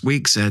report last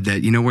week said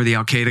that, where the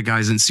Al-Qaeda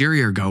guys in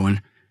Syria are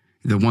going,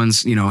 the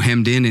ones,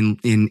 hemmed in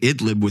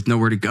Idlib with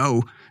nowhere to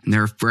go, and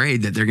they're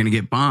afraid that they're going to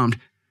get bombed,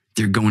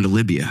 they're going to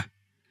Libya.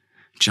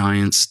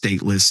 Giant,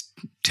 stateless,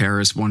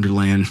 terrorist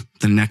wonderland.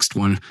 The next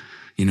one,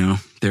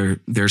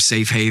 their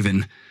safe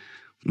haven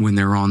when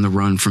they're on the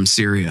run from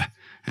Syria.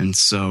 And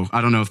so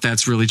I don't know if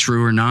that's really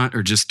true or not,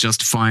 or just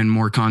justifying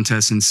more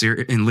contests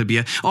in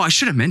Libya. Oh, I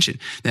should have mentioned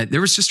that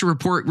there was just a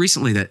report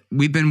recently that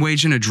we've been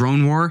waging a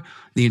drone war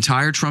the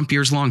entire Trump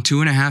years long,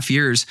 2.5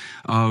 years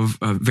of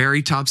a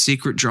very top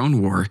secret drone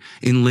war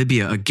in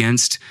Libya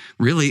against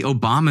really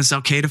Obama's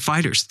Al-Qaeda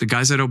fighters, the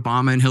guys that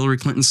Obama and Hillary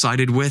Clinton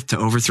sided with to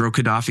overthrow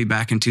Gaddafi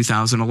back in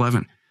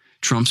 2011.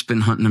 Trump's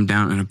been hunting them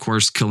down and, of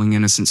course, killing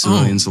innocent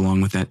civilians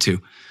along with that, too.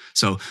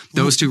 So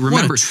those two,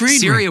 remember,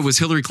 Syria was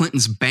Hillary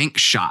Clinton's bank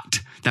shot.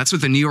 That's what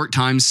the New York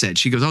Times said.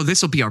 She goes,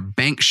 this will be our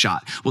bank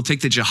shot. We'll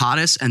take the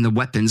jihadists and the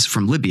weapons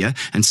from Libya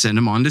and send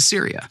them on to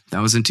Syria. That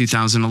was in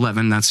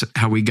 2011. That's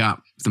how we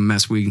got the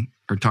mess we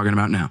are talking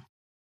about now.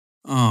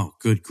 Oh,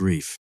 good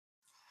grief.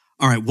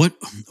 All right,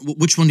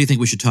 which one do you think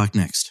we should talk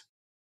next?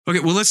 Okay,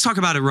 well, let's talk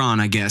about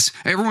Iran, I guess.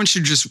 Everyone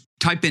should just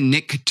type in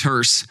Nick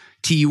Turse,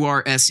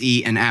 Turse,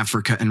 and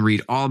Africa, and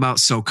read all about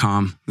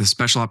SOCOM, the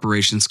Special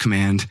Operations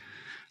Command,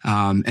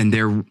 and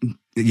they're,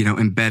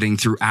 embedding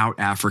throughout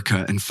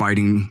Africa and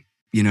fighting,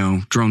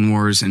 drone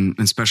wars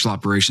and special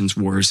operations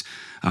wars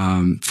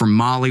from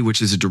Mali,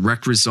 which is a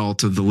direct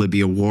result of the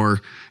Libya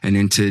war, and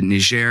into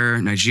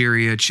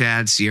Nigeria,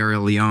 Chad, Sierra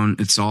Leone.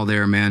 It's all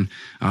there, man,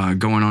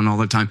 going on all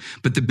the time.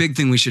 But the big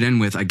thing we should end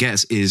with, I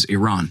guess, is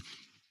Iran.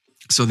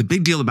 So the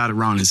big deal about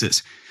Iran is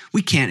this.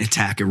 We can't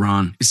attack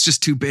Iran. It's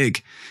just too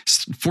big.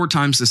 It's 4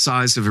 times the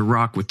size of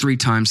Iraq with 3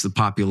 times the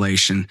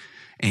population.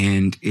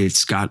 And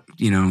it's got,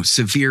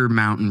 severe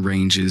mountain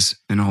ranges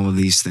and all of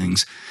these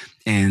things.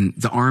 And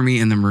the Army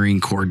and the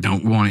Marine Corps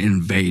don't want to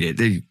invade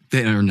it.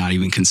 They are not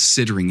even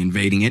considering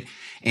invading it.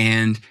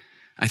 And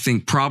I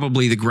think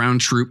probably the ground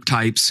troop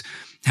types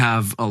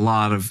have a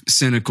lot of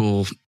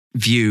cynical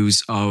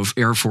views of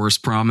Air Force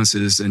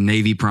promises and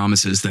Navy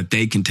promises that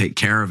they can take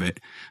care of it.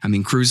 I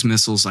mean, cruise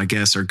missiles, I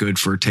guess, are good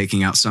for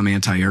taking out some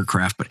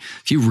anti-aircraft, but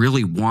if you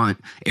really want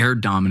air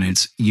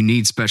dominance, you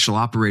need special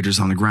operators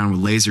on the ground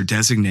with laser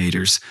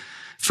designators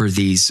for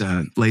these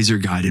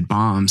laser-guided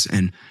bombs,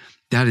 and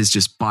that is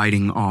just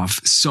biting off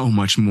so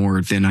much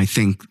more than I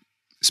think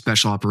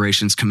Special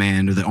Operations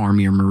Command or the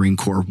Army or Marine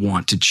Corps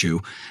want to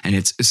chew. And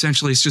it's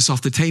just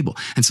off the table.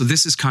 And so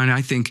this is kind of,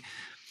 I think,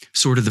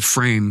 sort of the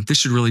frame. This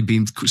should really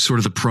be sort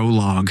of the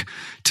prologue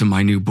to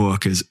my new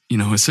book is,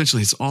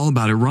 essentially it's all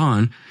about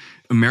Iran.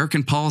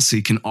 American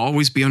policy can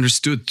always be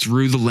understood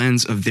through the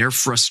lens of their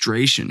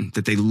frustration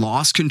that they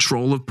lost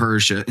control of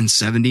Persia in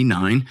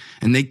 79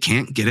 and they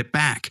can't get it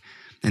back.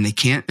 And they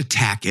can't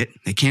attack it.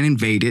 They can't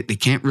invade it. They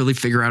can't really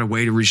figure out a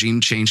way to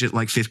regime change it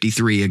like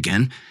 53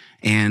 again.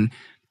 And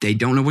they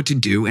don't know what to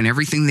do. And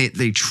everything that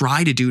they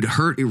try to do to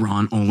hurt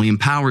Iran only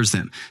empowers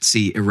them.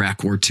 See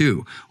Iraq War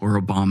II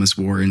or Obama's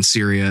war in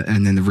Syria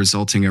and then the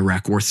resulting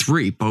Iraq War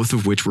III, both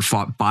of which were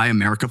fought by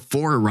America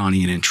for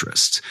Iranian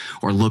interests.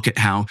 Or look at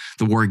how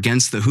the war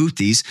against the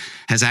Houthis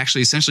has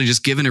actually essentially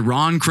just given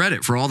Iran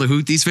credit for all the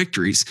Houthis'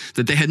 victories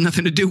that they had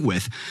nothing to do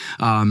with.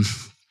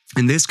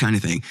 And this kind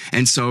of thing.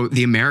 And so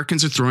the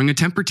Americans are throwing a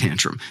temper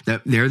tantrum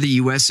that they're the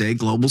USA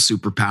global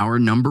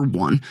superpower number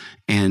one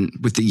and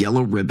with the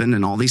yellow ribbon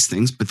and all these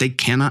things, but they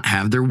cannot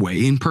have their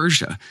way in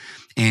Persia.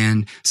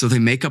 And so they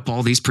make up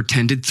all these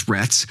pretended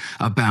threats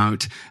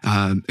about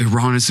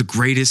Iran is the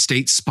greatest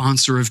state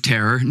sponsor of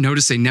terror.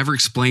 Notice they never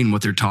explain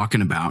what they're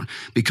talking about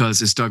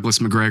because, as Douglas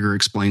McGregor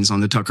explains on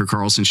the Tucker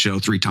Carlson show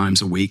 3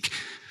 times a week,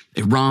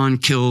 Iran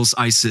kills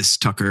ISIS,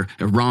 Tucker.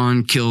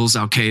 Iran kills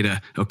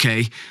Al-Qaeda,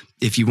 okay?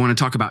 If you want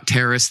to talk about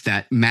terrorists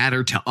that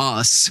matter to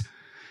us,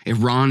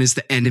 Iran is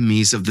the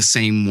enemies of the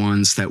same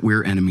ones that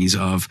we're enemies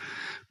of.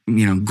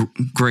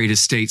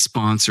 Greatest state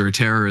sponsor of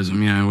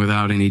terrorism,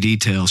 without any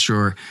detail,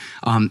 sure.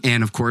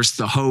 And of course,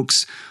 the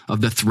hoax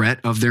of the threat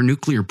of their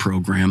nuclear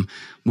program,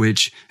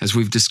 which, as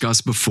we've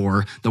discussed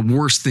before, the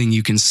worst thing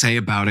you can say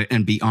about it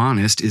and be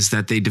honest is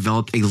that they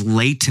developed a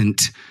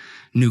latent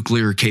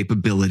nuclear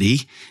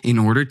capability in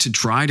order to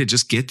try to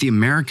just get the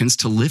Americans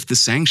to lift the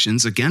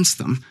sanctions against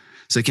them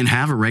so they can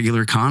have a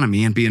regular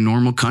economy and be a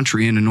normal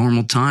country in a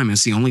normal time.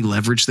 It's the only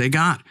leverage they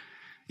got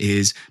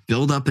is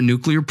build up a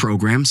nuclear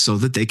program so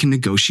that they can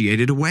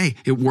negotiate it away.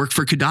 It worked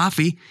for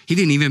Gaddafi. He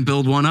didn't even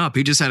build one up.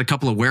 He just had a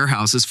couple of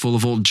warehouses full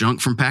of old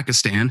junk from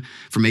Pakistan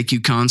from A.Q.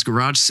 Khan's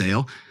garage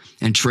sale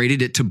and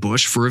traded it to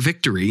Bush for a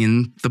victory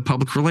in the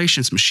public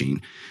relations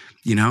machine.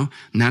 And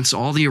that's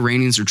all the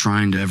Iranians are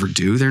trying to ever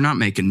do. They're not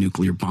making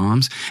nuclear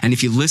bombs. And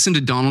if you listen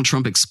to Donald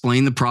Trump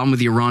explain the problem with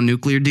the Iran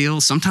nuclear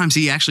deal, sometimes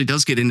he actually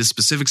does get into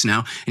specifics now,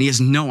 and he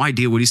has no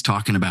idea what he's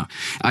talking about.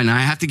 And I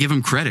have to give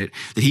him credit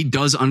that he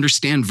does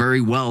understand very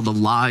well the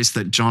lies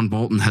that John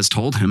Bolton has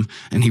told him,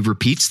 and he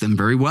repeats them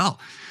very well.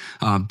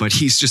 But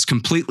he's just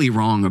completely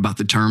wrong about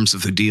the terms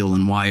of the deal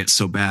and why it's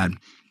so bad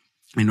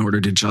in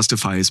order to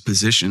justify his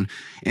position.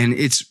 And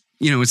it's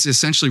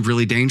essentially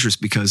really dangerous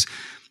because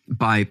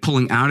by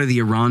pulling out of the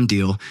Iran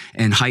deal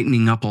and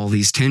heightening up all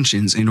these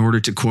tensions in order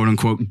to, quote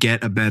unquote,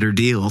 get a better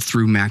deal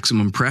through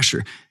maximum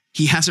pressure,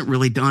 he hasn't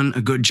really done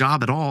a good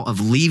job at all of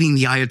leaving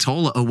the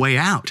Ayatollah a way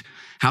out.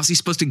 How's he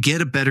supposed to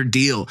get a better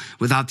deal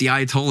without the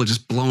Ayatollah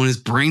just blowing his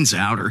brains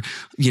out or,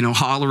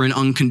 hollering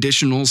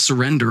unconditional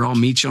surrender? I'll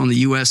meet you on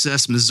the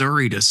USS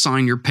Missouri to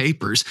sign your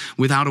papers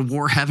without a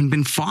war having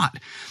been fought.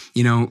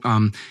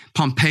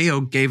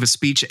 Pompeo gave a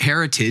speech at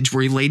Heritage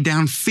where he laid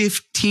down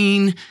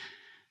 15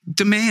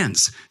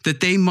 demands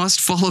that they must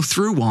follow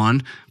through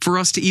on for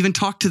us to even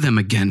talk to them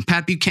again.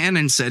 Pat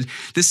Buchanan said,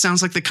 this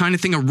sounds like the kind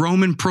of thing a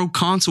Roman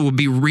proconsul would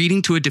be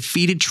reading to a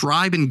defeated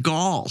tribe in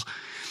Gaul.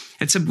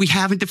 And said, we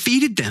haven't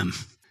defeated them.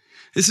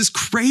 This is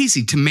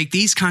crazy to make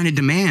these kind of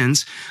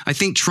demands. I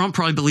think Trump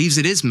probably believes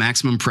it is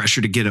maximum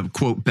pressure to get a,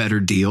 quote, better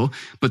deal.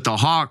 But the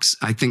hawks,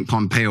 I think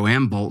Pompeo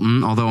and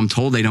Bolton, although I'm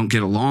told they don't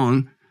get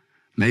along,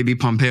 maybe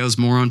Pompeo's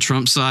more on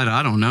Trump's side.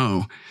 I don't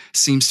know.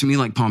 Seems to me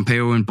like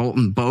Pompeo and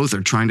Bolton both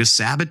are trying to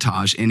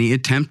sabotage any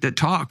attempt at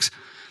talks.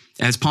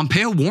 As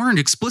Pompeo warned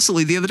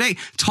explicitly the other day,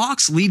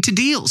 talks lead to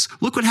deals.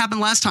 Look what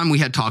happened last time we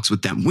had talks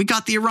with them. We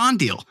got the Iran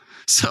deal.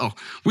 So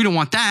we don't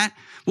want that.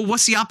 Well,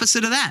 what's the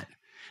opposite of that?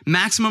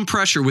 Maximum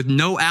pressure with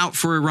no out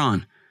for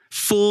Iran.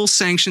 Full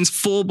sanctions,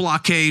 full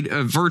blockade,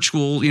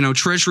 virtual,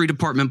 Treasury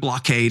Department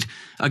blockade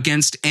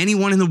against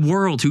anyone in the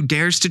world who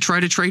dares to try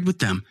to trade with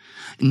them.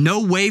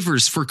 No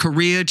waivers for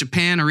Korea,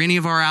 Japan, or any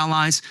of our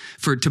allies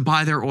to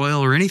buy their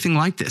oil or anything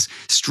like this.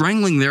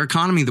 Strangling their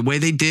economy the way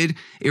they did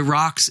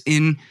Iraq's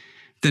in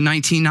the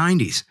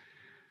 1990s.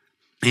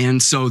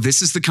 And so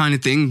this is the kind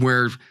of thing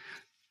where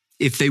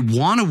if they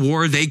want a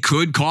war, they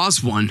could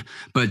cause one,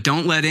 but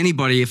don't let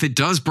anybody, if it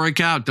does break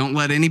out, don't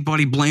let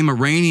anybody blame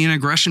Iranian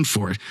aggression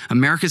for it.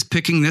 America's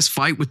picking this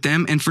fight with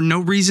them, and for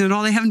no reason at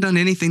all. They haven't done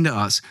anything to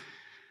us.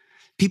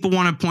 People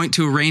want to point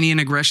to Iranian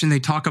aggression. They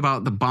talk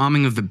about the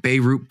bombing of the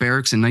Beirut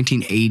barracks in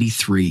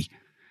 1983,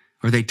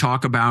 or they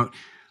talk about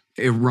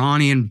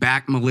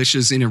Iranian-backed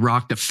militias in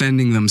Iraq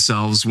defending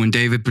themselves when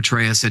David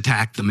Petraeus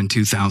attacked them in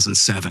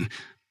 2007.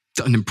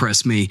 Doesn't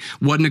impress me.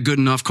 Wasn't a good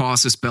enough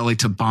casus belli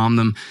to bomb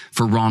them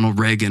for Ronald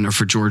Reagan or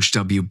for George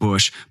W.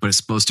 Bush, but it's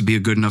supposed to be a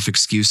good enough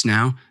excuse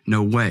now?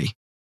 No way.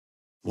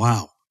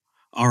 Wow.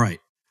 All right.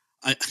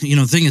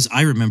 The thing is,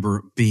 I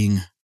remember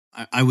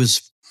I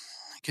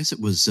guess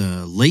it was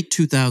late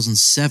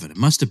 2007. It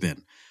must have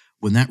been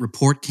when that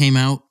report came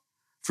out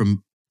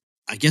from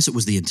I guess it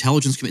was the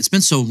intelligence committee. It's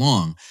been so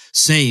long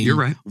saying, You're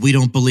right. We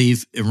don't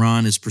believe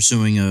Iran is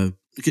pursuing a.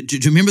 Do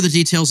you remember the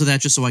details of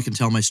that just so I can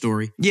tell my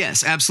story?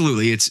 Yes,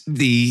 absolutely. It's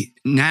the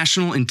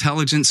National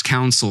Intelligence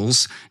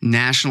Council's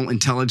National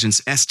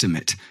Intelligence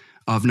Estimate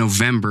of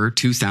November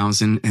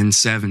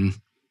 2007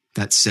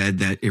 that said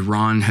that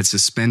Iran had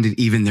suspended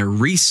even their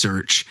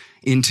research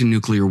into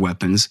nuclear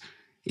weapons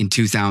in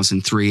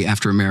 2003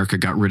 after America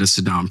got rid of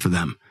Saddam for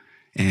them.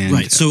 And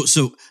right. So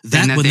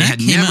that when they that had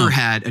came never out,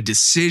 had a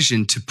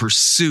decision to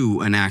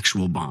pursue an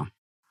actual bomb.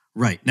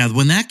 right. Now,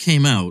 when that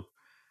came out,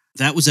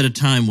 that was at a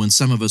time when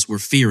some of us were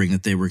fearing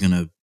that they were going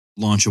to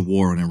launch a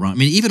war on Iran. I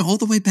mean, even all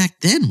the way back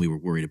then, we were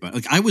worried about it.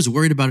 Like, I was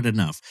worried about it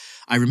enough.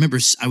 I remember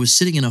I was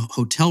sitting in a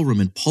hotel room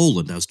in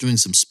Poland. I was doing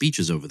some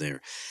speeches over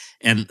there.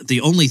 And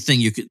the only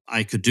thing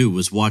I could do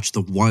was watch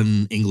the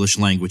one English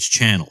language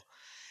channel.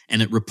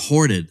 And it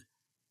reported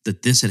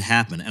that this had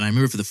happened. And I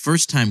remember for the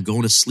first time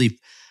going to sleep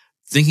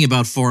thinking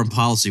about foreign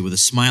policy with a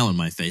smile on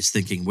my face,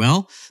 thinking,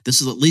 well,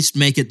 this will at least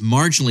make it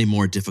marginally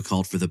more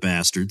difficult for the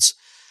bastards.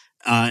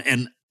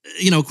 And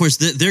of course,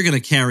 they're going to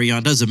carry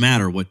on. Doesn't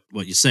matter what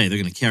you say.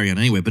 They're going to carry on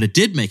anyway. But it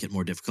did make it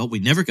more difficult. We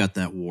never got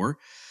that war.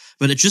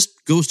 But it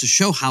just goes to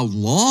show how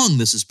long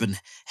this has been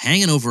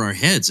hanging over our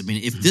heads. I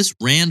mean, if this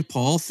Rand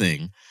Paul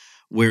thing,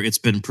 where it's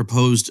been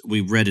proposed,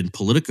 we read in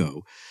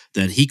Politico,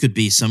 that he could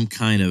be some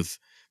kind of,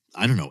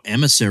 I don't know,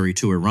 emissary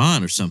to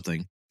Iran or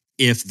something.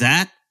 If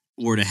that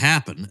were to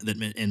happen,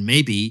 and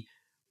maybe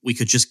we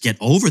could just get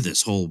over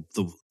this whole,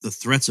 the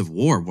threats of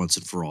war once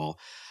and for all,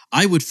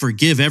 I would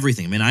forgive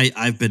everything. I mean,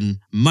 I've been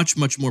much,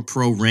 much more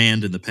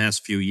pro-Rand in the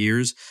past few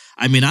years.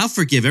 I mean, I'll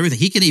forgive everything.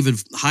 He can even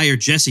hire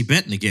Jesse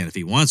Benton again if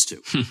he wants to,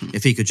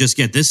 if he could just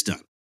get this done.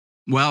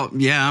 Well,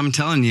 yeah, I'm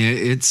telling you,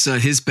 it's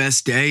his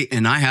best day.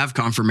 And I have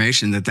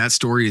confirmation that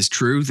story is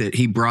true, that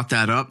he brought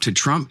that up to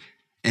Trump.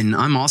 And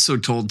I'm also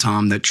told,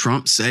 Tom, that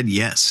Trump said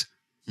yes,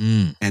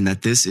 and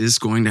that this is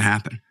going to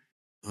happen.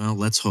 Well,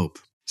 let's hope.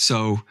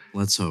 So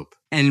let's hope.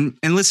 And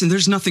listen,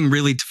 there's nothing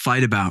really to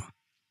fight about.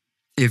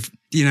 If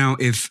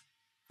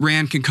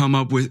Rand can come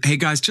up with, hey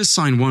guys, just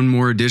sign one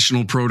more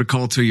additional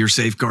protocol to your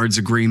safeguards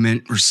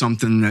agreement or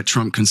something that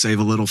Trump can save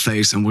a little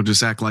face and we'll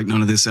just act like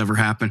none of this ever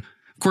happened.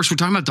 Of course, we're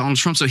talking about Donald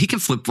Trump, so he can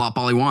flip-flop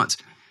all he wants.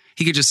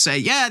 He could just say,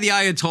 yeah, the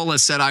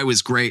Ayatollah said I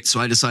was great, so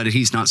I decided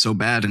he's not so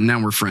bad, and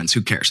now we're friends.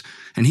 Who cares?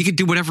 And he could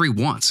do whatever he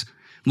wants.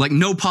 Like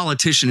no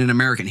politician in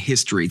American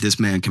history, this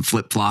man can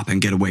flip-flop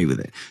and get away with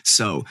it.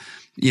 So,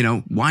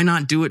 why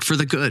not do it for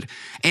the good?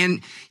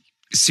 And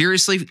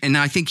seriously, and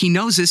I think he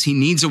knows this, he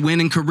needs a win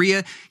in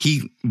Korea.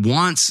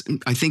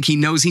 I think he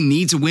knows he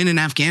needs a win in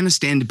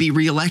Afghanistan to be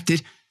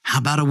reelected. How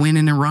about a win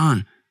in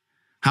Iran?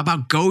 How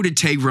about go to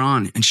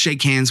Tehran and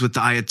shake hands with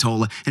the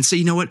Ayatollah and say,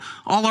 you know what?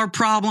 All our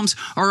problems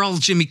are all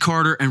Jimmy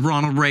Carter and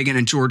Ronald Reagan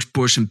and George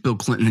Bush and Bill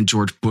Clinton and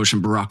George Bush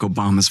and Barack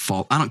Obama's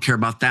fault. I don't care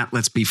about that.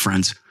 Let's be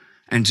friends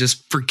and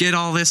just forget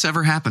all this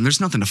ever happened. There's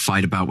nothing to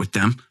fight about with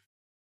them.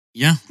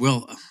 Yeah,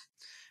 well,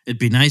 it'd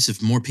be nice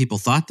if more people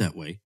thought that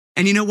way.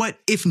 And you know what?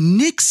 If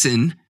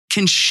Nixon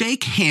can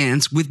shake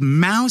hands with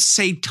Mao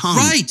Zedong,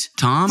 right,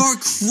 Tom, for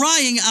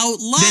crying out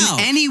loud,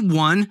 then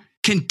anyone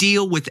can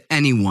deal with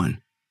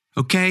anyone.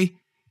 Okay?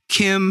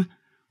 Kim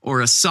or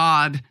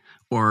Assad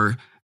or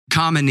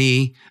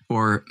Khamenei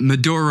or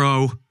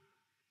Maduro,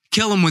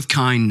 kill them with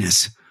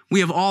kindness. We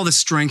have all the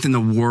strength in the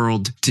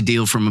world to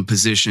deal from a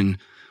position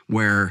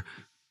where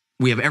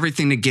we have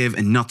everything to give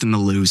and nothing to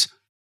lose.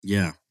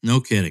 Yeah,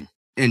 no kidding.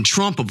 And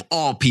Trump, of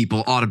all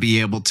people, ought to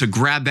be able to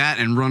grab that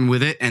and run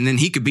with it. And then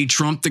he could be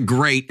Trump the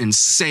Great and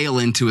sail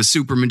into a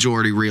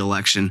supermajority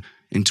re-election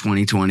in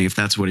 2020 if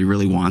that's what he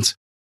really wants.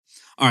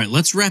 All right,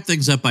 let's wrap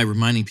things up by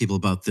reminding people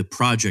about the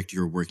project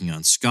you're working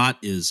on. Scott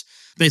is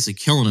basically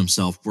killing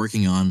himself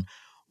working on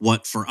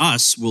what for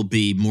us will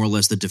be more or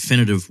less the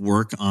definitive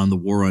work on the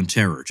war on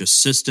terror,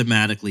 just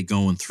systematically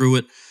going through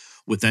it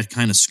with that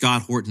kind of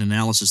Scott Horton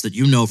analysis that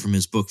you know from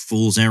his book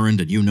Fool's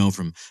Errand and you know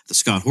from the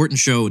Scott Horton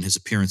Show and his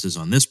appearances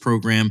on this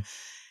program.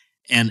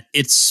 And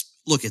it's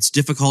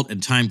difficult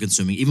and time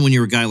consuming. Even when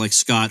you're a guy like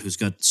Scott who's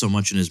got so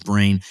much in his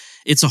brain,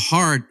 it's a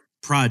hard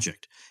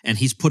project. And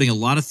he's putting a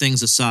lot of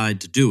things aside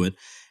to do it.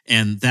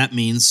 And that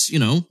means,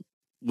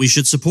 we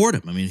should support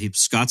him. I mean,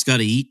 Scott's got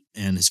to eat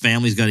and his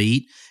family's got to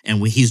eat.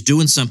 And he's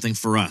doing something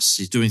for us.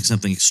 He's doing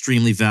something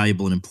extremely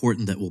valuable and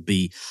important that will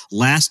be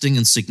lasting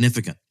and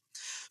significant.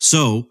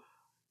 So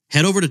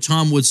head over to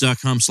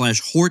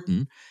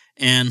tomwoods.com/Horton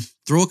and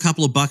throw a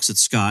couple of bucks at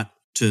Scott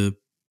to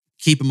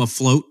keep him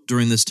afloat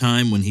during this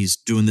time when he's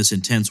doing this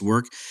intense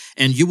work.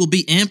 And you will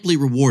be amply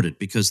rewarded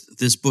because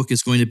this book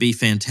is going to be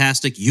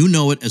fantastic. You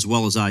know it as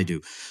well as I do.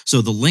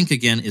 So the link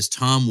again is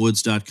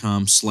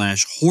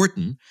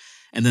tomwoods.com/Horton.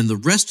 And then the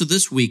rest of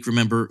this week,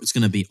 remember, it's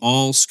going to be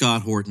all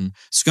Scott Horton.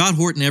 Scott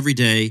Horton every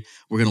day.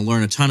 We're going to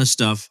learn a ton of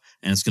stuff,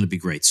 and it's going to be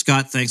great.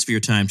 Scott, thanks for your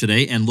time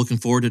today, and looking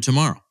forward to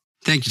tomorrow.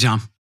 Thank you,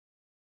 Tom.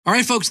 All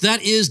right, folks,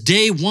 that is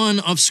day one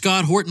of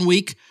Scott Horton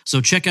Week.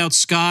 So check out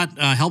Scott.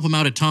 Help him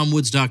out at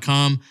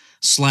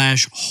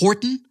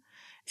tomwoods.com/Horton.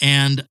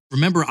 And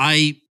remember,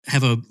 I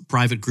have a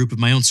private group of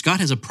my own. Scott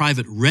has a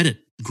private Reddit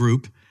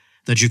group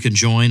that you can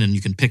join and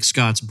you can pick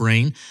Scott's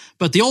brain.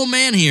 But the old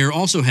man here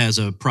also has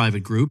a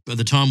private group,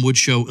 the Tom Woods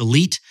Show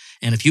Elite.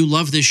 And if you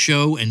love this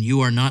show and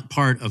you are not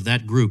part of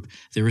that group,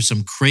 there is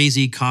some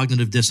crazy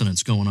cognitive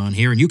dissonance going on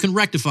here. And you can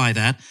rectify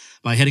that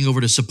by heading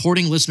over to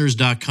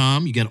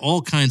supportinglisteners.com. You get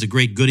all kinds of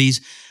great goodies,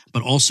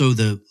 but also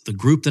the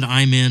group that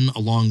I'm in,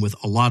 along with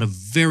a lot of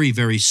very,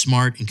 very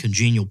smart and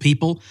congenial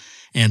people.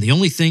 And the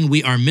only thing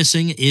we are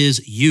missing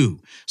is you.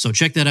 So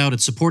check that out at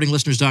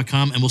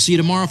supportinglisteners.com, and we'll see you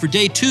tomorrow for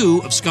day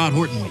 2 of Scott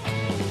Horton Week.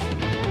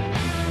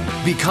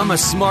 Become a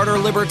smarter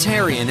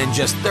libertarian in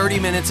just 30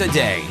 minutes a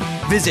day.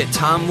 Visit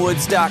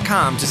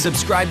TomWoods.com to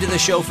subscribe to the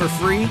show for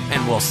free,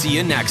 and we'll see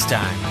you next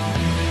time.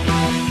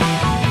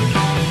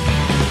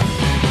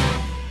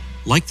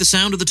 Like the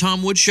sound of The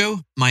Tom Woods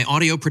Show? My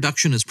audio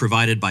production is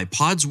provided by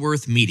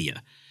Podsworth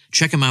Media.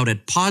 Check them out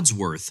at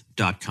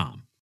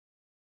podsworth.com.